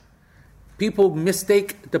Hajj, people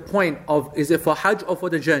mistake the point of, is it for Hajj or for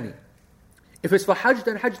the journey? If it's for Hajj,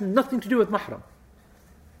 then Hajj has nothing to do with mahram.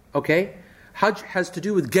 Okay? Hajj has to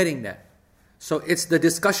do with getting there. So the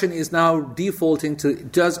discussion is now defaulting to,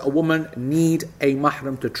 does a woman need a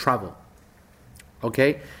mahram to travel?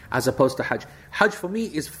 Okay? As opposed to Hajj. Hajj for me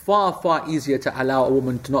is far, far easier to allow a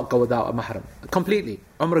woman to not go without a mahram. Completely.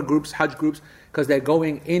 Umrah groups, Hajj groups, because they're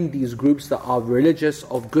going in these groups that are religious,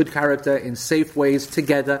 of good character, in safe ways,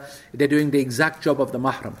 together. They're doing the exact job of the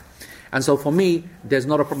mahram. And so for me, there's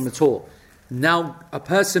not a problem at all. Now, a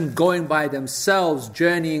person going by themselves,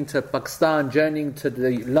 journeying to Pakistan, journeying to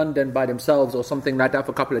London by themselves or something like that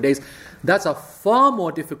for a couple of days, that's a far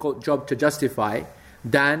more difficult job to justify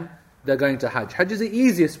than they're going to Hajj. Hajj is the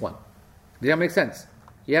easiest one. Does that make sense?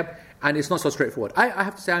 Yep. And it's not so straightforward. I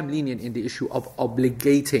have to say I'm lenient in the issue of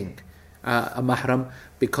obligating a mahram,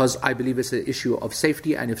 because I believe it's an issue of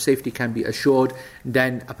safety, and if safety can be assured,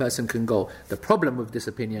 then a person can go. The problem with this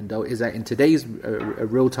opinion, though, is that in today's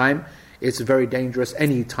real time, it's very dangerous.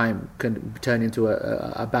 Any time can turn into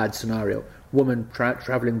a bad scenario. Woman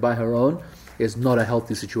traveling by her own is not a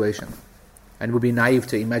healthy situation, and it would be naive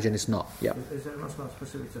to imagine it's not. Yeah. Is there not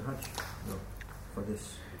specific to Hajj for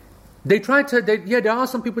this? There are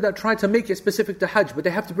some people that try to make it specific to Hajj, but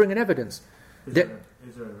they have to bring an evidence. Is there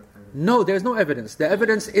evidence? No, there's no evidence. The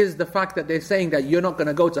evidence is the fact that they're saying that you're not going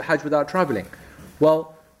to go to Hajj without traveling.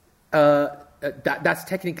 Well, that's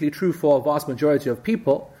technically true for a vast majority of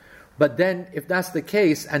people, but then if that's the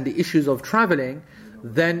case and the issues of traveling,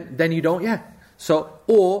 then you don't, So,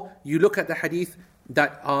 or you look at the hadith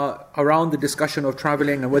that are around the discussion of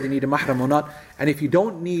traveling and whether you need a mahram or not, and if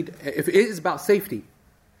it is about safety,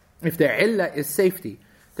 if their illah is safety,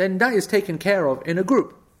 then that is taken care of in a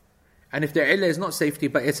group. And if their illah is not safety,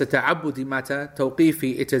 but it's a ta'abbudi matter,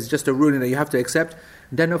 tawqifi, it is just a ruling that you have to accept,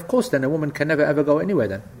 then of course, then a woman can never ever go anywhere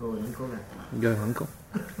then. Go with uncle then. Go with uncle.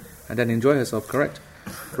 and then enjoy herself, correct?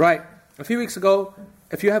 Right, a few weeks ago,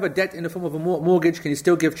 if you have a debt in the form of a mortgage, can you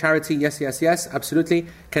still give charity? Yes, absolutely.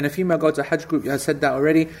 Can a female go to a Hajj group? I said that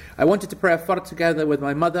already. I wanted to pray a fard together with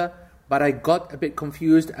my mother, but I got a bit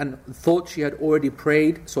confused and thought she had already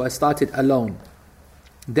prayed, so I started alone.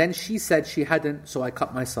 Then she said she hadn't, so I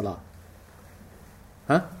cut my salah.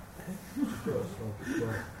 Huh?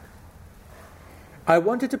 I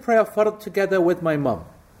wanted to pray a fard together with my mum,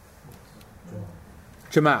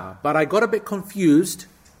 Jama'ah, but I got a bit confused.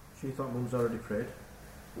 She thought Mum's already prayed,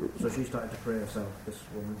 so she started to pray herself. This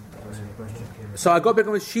woman was asking a question. So I got a bit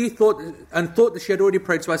confused. She thought that she had already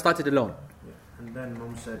prayed, so I started alone. Yeah. And then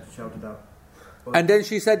Mum shouted out. And then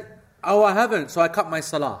she said, "Oh, I haven't, so I cut my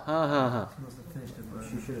salah."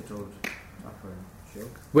 She should have told Afra and Shil.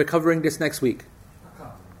 We're covering this next week.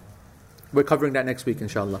 We're covering that next week,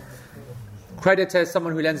 inshallah. Creditor is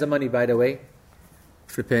someone who lends the money, by the way.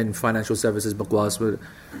 Flipping financial services, bakwas,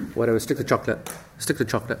 whatever. Stick to chocolate. Stick to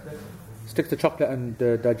chocolate. Stick to chocolate and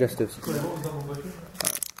digestives.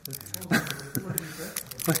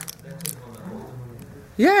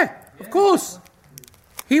 Yeah, of course.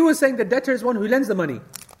 He was saying the debtor is one who lends the money.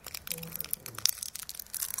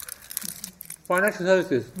 Financial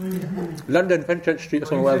services. London, Fenchurch Street, or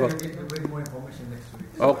something, whatever.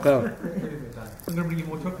 Okay. I'm going to bring you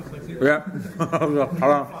more chocolates next year. Yeah.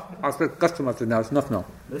 I'll expect customers to now. It's enough now.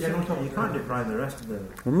 Listen, you can't deprive the rest of the...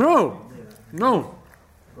 No. No.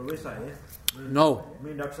 Well, we're sat here. No.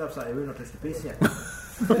 Me and Dr. Sab sat here, we've not touched the piece yet.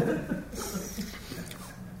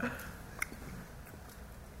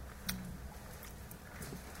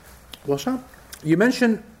 What's up? You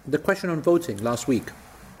mentioned the question on voting last week.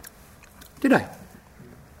 Did I?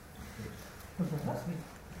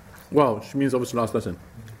 Well, which means obviously last lesson.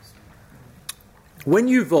 When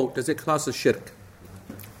you vote, does it class as shirk?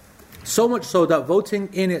 So much so that voting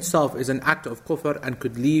in itself is an act of kufr and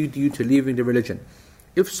could lead you to leaving the religion.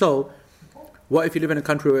 If so, what if you live in a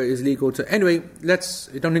country where it is legal to... Anyway,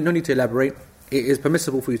 no need to elaborate. It is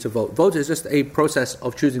permissible for you to vote. Vote is just a process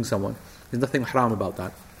of choosing someone. There's nothing haram about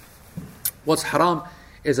that. What's haram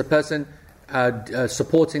is a person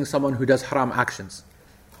supporting someone who does haram actions.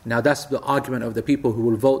 Now that's the argument of the people who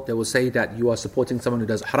will vote. They will say that you are supporting someone who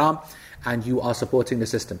does haram and you are supporting the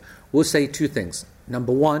system. We'll say two things.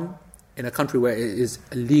 Number one, in a country where it is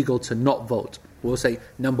illegal to not vote, we'll say,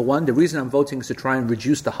 number one, the reason I'm voting is to try and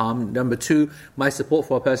reduce the harm. Number two, my support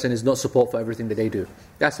for a person is not support for everything that they do.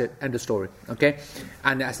 That's it, end of story. Okay?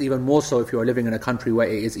 And that's even more so if you are living in a country where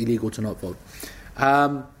it is illegal to not vote.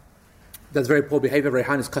 That's very poor behavior.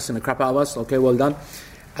 Rayhan is cussing the crap out of us. Okay, well done.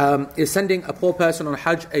 Is sending a poor person on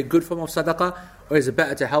Hajj a good form of sadaqah, or is it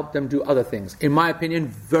better to help them do other things? In my opinion,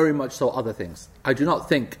 very much so other things. I do not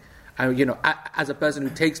think, as a person who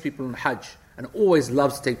takes people on Hajj, and always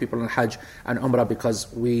loves to take people on Hajj and Umrah because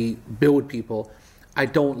we build people, I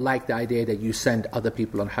don't like the idea that you send other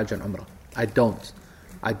people on Hajj and Umrah. I don't.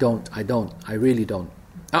 I really don't.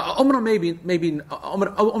 Umrah maybe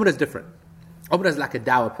Umrah is different. Umrah is like a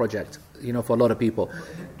dawah project, for a lot of people.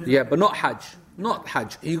 Yeah, but not Hajj. Not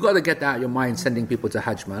Hajj. You got to get that out of your mind, sending people to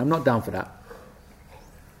Hajj, man. I'm not down for that.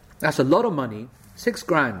 That's a lot of money,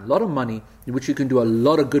 $6,000, a lot of money, in which you can do a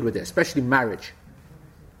lot of good with it, especially marriage.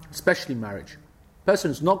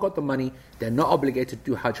 Person's not got the money, they're not obligated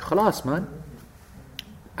to do Hajj. Khalas, man.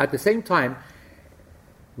 At the same time,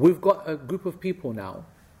 we've got a group of people now,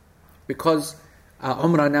 because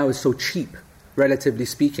Umrah now is so cheap, relatively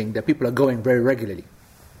speaking, that people are going very regularly.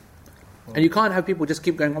 And you can't have people just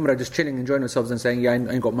keep going Umrah, just chilling, enjoying themselves and saying, yeah, I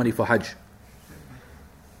ain't got money for Hajj. You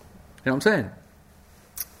know what I'm saying?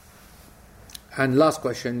 And last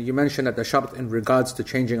question, you mentioned that the shart in regards to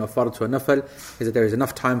changing a fard to a nafil is that there is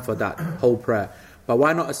enough time for that whole prayer. But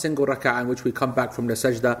why not a single rak'ah in which we come back from the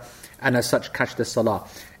sajda and as such catch the salah?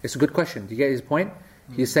 It's a good question. Do you get his point?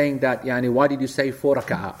 He's saying that, why did you say 4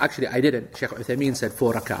 rak'ah? Actually, I didn't. Shaykh Uthaymeen said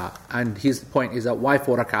 4 rak'ah. And his point is that why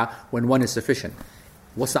 4 rak'ah when one is sufficient?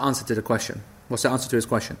 What's the answer to the question? What's the answer to his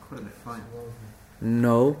question? Fine.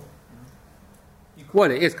 No.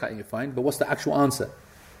 Well, it is cutting it fine, but what's the actual answer?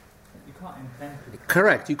 You can't intend to.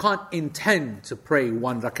 Correct. You can't intend to pray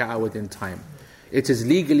 1 rak'ah within time. It is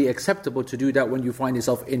legally acceptable to do that when you find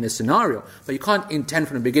yourself in a scenario. But you can't intend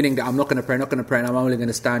from the beginning that I'm not going to pray, and I'm only going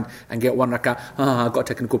to stand and get 1 rak'ah. I've got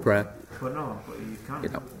technical prayer. But you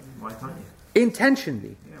can't. Why can't you?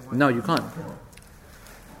 Intentionally. No, you can't.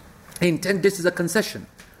 This is a concession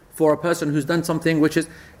for a person who's done something which is...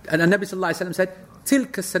 And Nabi Sallallahu Alaihi Wasallam said,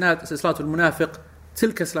 تِلْكَ salatul munafiq,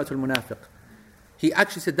 تِلْكَ salatul munafiq. He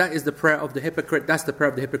actually said that is the prayer of the hypocrite. That's the prayer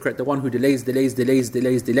of the hypocrite, the one who delays. And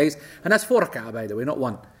that's 4 rak'ah, by the way, not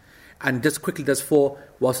 1. And just quickly does 4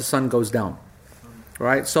 whilst the sun goes down.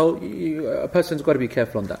 Right? So a person's got to be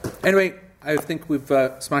careful on that. Anyway, I think we've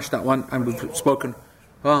smashed that one and we've spoken.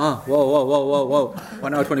 Whoa.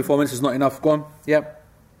 1 hour 24 minutes is not enough. Go on. Yeah.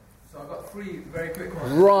 So I've got 3 very quick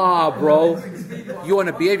ones. Rah, bro. You want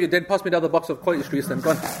to behave? Then pass me the other box of Quality Streets then. Go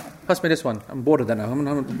on. Pass me this one. I'm bored of that now. I'm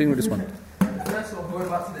dealing with this one. The first one, going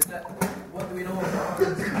back to the debt. What do we know about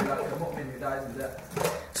happens to like a mu'min who dies in debt?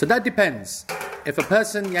 So that depends. If a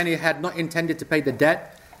person had not intended to pay the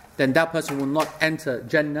debt, then that person will not enter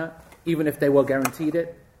Jannah, even if they were guaranteed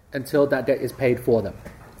it, until that debt is paid for them.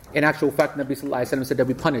 In actual fact, Nabi Sallallahu Alaihi Wasallam said they'll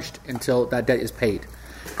be punished until that debt is paid.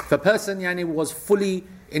 If a person was fully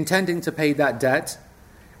intending to pay that debt,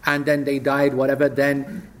 and then they died, whatever,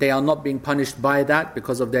 then they are not being punished by that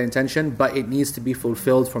because of their intention, but it needs to be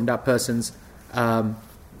fulfilled from that person's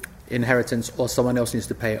inheritance, or someone else needs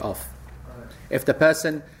to pay it off. If the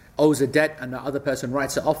person owes a debt and the other person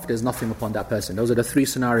writes it off, there's nothing upon that person. Those are the 3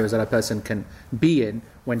 scenarios that a person can be in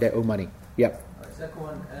when they owe money. Yep. Second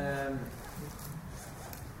one,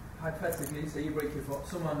 hypothetically, say you break your phone,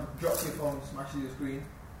 someone drops your phone, smashes your screen.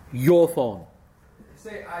 Your phone.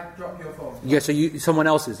 Say I drop your phone. Yeah, so someone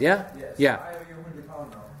else's, yeah? Yes. Yeah. I owe you £100 now.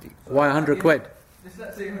 So Why 100 quid? Just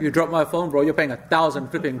let's say You drop my phone, bro, you're paying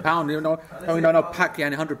 £1,000 flipping pound. You know, don't know pack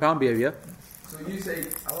and £100 behavior. So you say,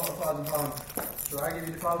 I want £1,000, so I give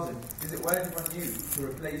you the 1,000. Is it worth it on you to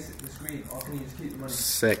replace the screen, or can you just keep the money?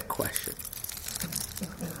 Sick question.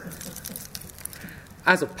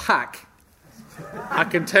 As a pack, I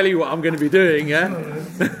can tell you what I'm going to be doing, yeah?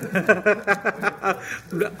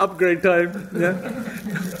 Upgrade time, yeah?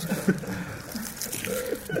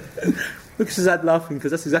 Look, Shazad laughing,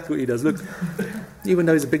 because that's exactly what he does. Look, even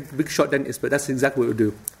though he's a big shot dentist, but that's exactly what he'll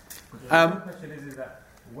do. The question is that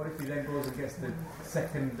what if he then goes and gets the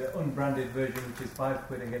second, the unbranded version, which is £5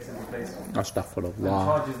 and gets it replaced? Astaghfirullah. And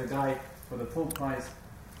charges the guy for the full price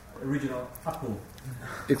original Apple.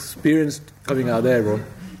 Experienced coming out there, bro.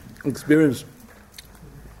 Experience.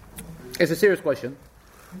 It's a serious question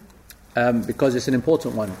because it's an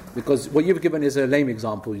important one. Because what you've given is a lame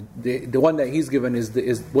example. The one that he's given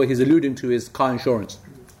is what he's alluding to is car insurance.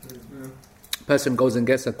 Person goes and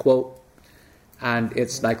gets a quote, and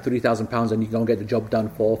it's like £3,000, and you can get the job done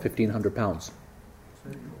for £1,500.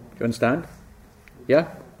 Do you understand? Yeah.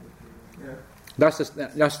 Yeah. That's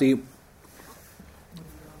the.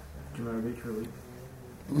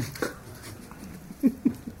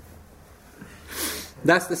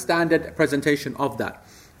 That's the standard presentation of that.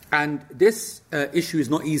 And this issue is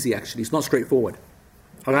not easy, actually. It's not straightforward.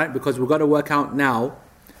 All right? Because we've got to work out now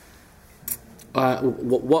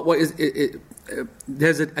what is it.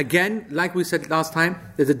 There's again, like we said last time,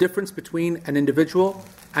 there's a difference between an individual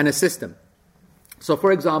and a system. So,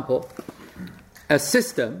 for example, a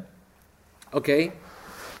system, okay,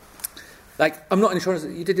 like, I'm not insurance,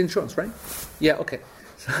 you did insurance, right? Yeah, okay.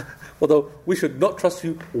 Although we should not trust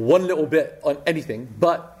you one little bit on anything,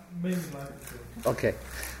 but okay.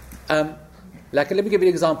 Like, let me give you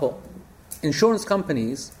an example. Insurance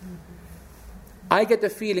companies, I get the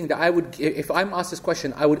feeling that I would, if I'm asked this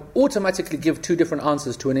question, I would automatically give 2 different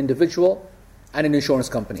answers to an individual and an insurance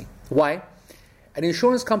company. Why? An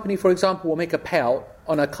insurance company, for example, will make a payout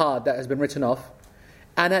on a card that has been written off,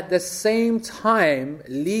 and at the same time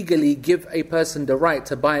legally give a person the right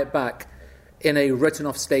to buy it back in a written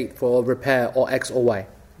off state for repair or X or Y.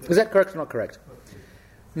 Is that correct or not correct?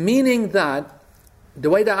 Meaning that the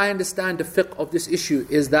way that I understand the fiqh of this issue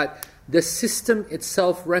is that the system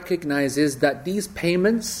itself recognizes that these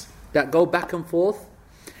payments that go back and forth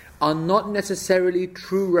are not necessarily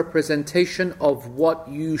true representation of what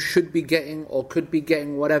you should be getting or could be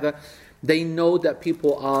getting, whatever. They know that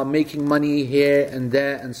people are making money here and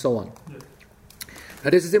there and so on. Now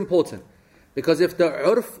this is important, because if the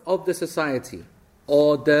urf of the society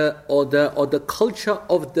or the culture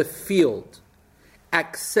of the field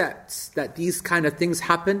accepts that these kind of things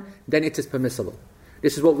happen, then it is permissible.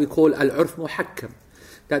 This is what we call al-urf muhakkam,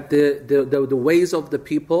 that the ways of the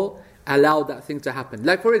people allow that thing to happen.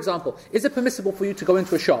 Like, for example, is it permissible for you to go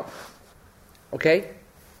into a shop, okay,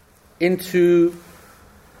 into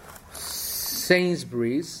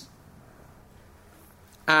Sainsbury's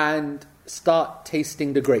and start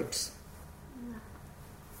tasting the grapes?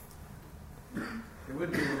 It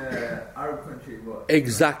would be in an Arab country, but...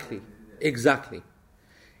 Exactly.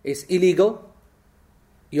 It's illegal,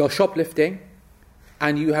 you're shoplifting,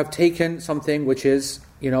 and you have taken something which is,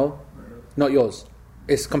 not yours.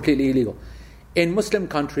 It's completely illegal. In Muslim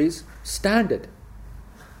countries, standard.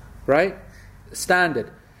 Right?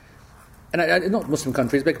 Standard. And not Muslim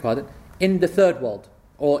countries, beg your pardon, in the third world,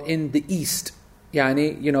 or in the East,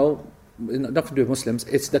 nothing to do with Muslims,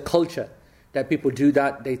 it's the culture. that people do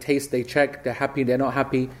that. They taste, they check, they're happy, they're not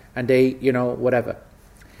happy, and they, whatever.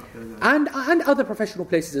 And other professional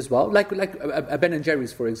places as well, like a Ben &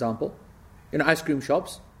 Jerry's, for example. Ice cream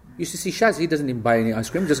shops. You used to see Shaz, he doesn't even buy any ice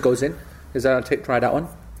cream, just goes in. He says, try that one.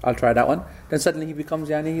 I'll try that one. Then suddenly he becomes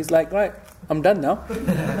Yani, he's like, right, I'm done now.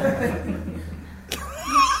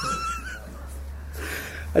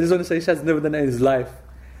 I just want to say Shaz never done it in his life.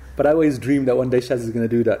 But I always dream that one day Shaz is going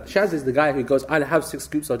to do that. Shaz is the guy who goes, I'll have 6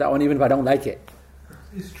 scoops of that one even if I don't like it.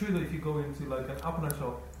 It's true that if you go into like an apple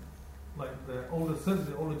shop, like certainly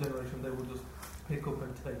the older generation, they will just pick up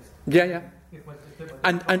and taste. Yeah.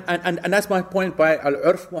 And that's my point by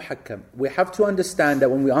al-urf muhakkam. We have to understand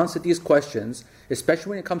that when we answer these questions, especially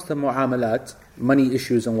when it comes to mu'amalat, money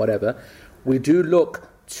issues and whatever, we do look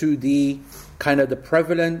to the kind of the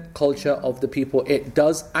prevalent culture of the people. It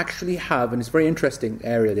does actually have, and it's a very interesting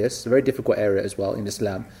area, a very difficult area as well in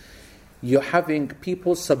Islam, you're having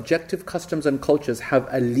people's subjective customs and cultures have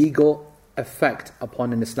a legal effect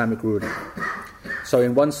upon an Islamic ruling. So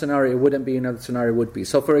in one scenario it wouldn't be, in another scenario it would be.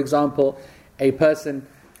 So for example, a person,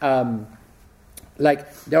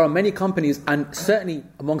 like there are many companies, and certainly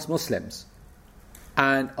amongst Muslims,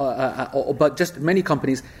 and but just many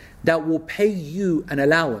companies that will pay you an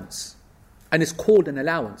allowance, and it's called an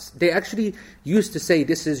allowance. They actually used to say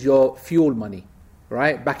this is your fuel money,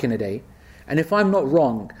 right, back in the day. And if I'm not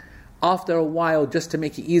wrong, after a while, just to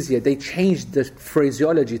make it easier, they changed the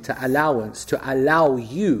phraseology to allowance, to allow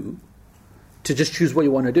you to just choose what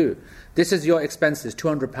you want to do. This is your expenses,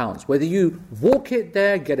 £200. Whether you walk it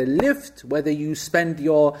there, get a lift, whether you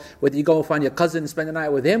go and find your cousin, spend the night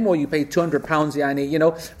with him, or you pay £200,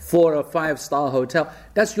 yani, for a 5-star hotel,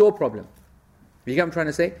 that's your problem. You get what I'm trying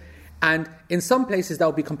to say? And in some places that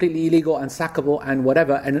will be completely illegal and sackable and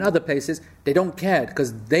whatever, and in other places they don't care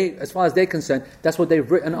because they, as far as they're concerned, that's what they've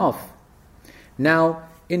written off. Now,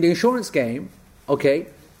 in the insurance game, okay,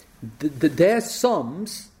 their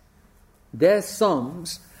sums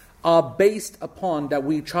are based upon that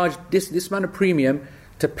we charge this amount of premium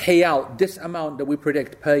to pay out this amount that we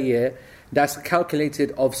predict per year. That's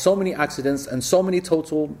calculated of so many accidents and so many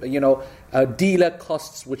total, dealer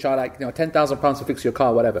costs, which are like £10,000 to fix your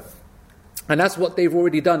car, whatever. And that's what they've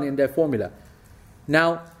already done in their formula.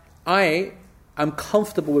 Now, I am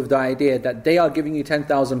comfortable with the idea that they are giving you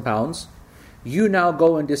 £10,000. You now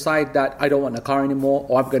go and decide that I don't want a car anymore,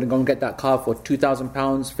 or I'm going to go and get that car for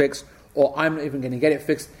 £2,000 fixed, or I'm not even going to get it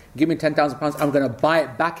fixed. Give me £10,000. I'm going to buy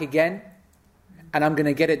it back again, and I'm going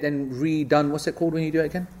to get it then redone. What's it called when you do it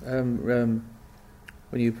again?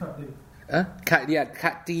 When you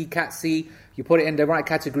Cat D, Cat C. You put it in the right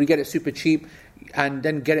category, get it super cheap, and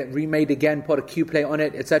then get it remade again, put a Q plate on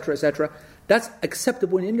it, etc., etc. That's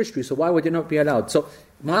acceptable in industry, so why would it not be allowed? So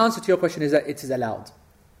my answer to your question is that it is allowed,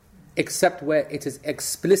 except where it is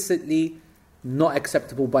explicitly not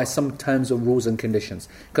acceptable by some terms or rules and conditions.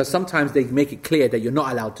 Because sometimes they make it clear that you're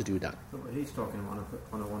not allowed to do that. No, but he's talking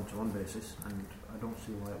on a one-to-one basis, and I don't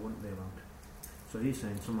see why it wouldn't be allowed. So he's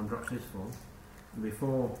saying someone drops his phone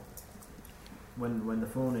before... When the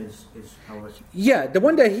phone is how it... Yeah,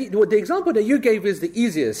 the example that you gave is the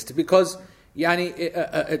easiest, because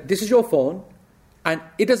this is your phone, and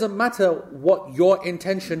it doesn't matter what your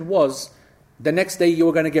intention was. The next day you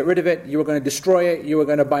were going to get rid of it, you were going to destroy it, you were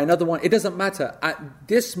going to buy another one. It doesn't matter. At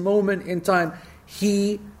this moment in time,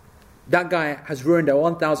 that guy has ruined a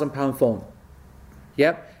 £1,000 phone.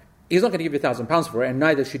 Yep. He's not going to give you £1,000 for it, and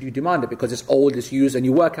neither should you demand it because it's old, it's used, and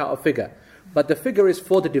you work out a figure. But the figure is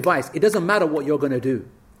for the device. It doesn't matter what you're going to do. Do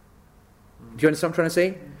you understand what I'm trying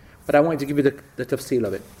to say? But I wanted to give you the tafsil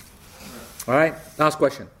of it. Alright, last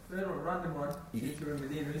question. Random one. You were in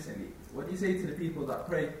Medina recently. What do you say to the people that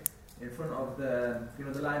pray in front of the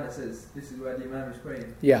line that says, this is where the Imam is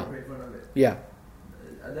praying? Yeah. Pray in front of it. Yeah.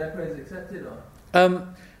 Are their prayers accepted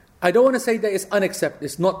or? I don't want to say that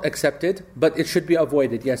it's not accepted, but it should be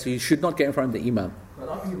avoided. Yeah, so you should not get in front of the Imam. But a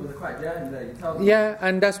lot of people are quite jahil there. You tell them. Yeah,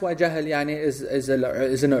 and that's why jahil is an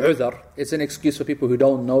udhr. It's an excuse for people who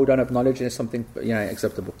don't know, don't have knowledge, and it's something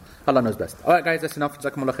acceptable. Allah knows best. Alright guys, that's enough.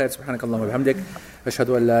 Jazakumullah khair. Subhanakallah wa bihamdik.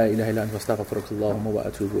 Ashhadu an la ilaha illa anta astaghfiruka wa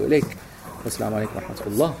atubu ilayk. Wassalamu alaikum wa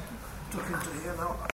rahmatullah.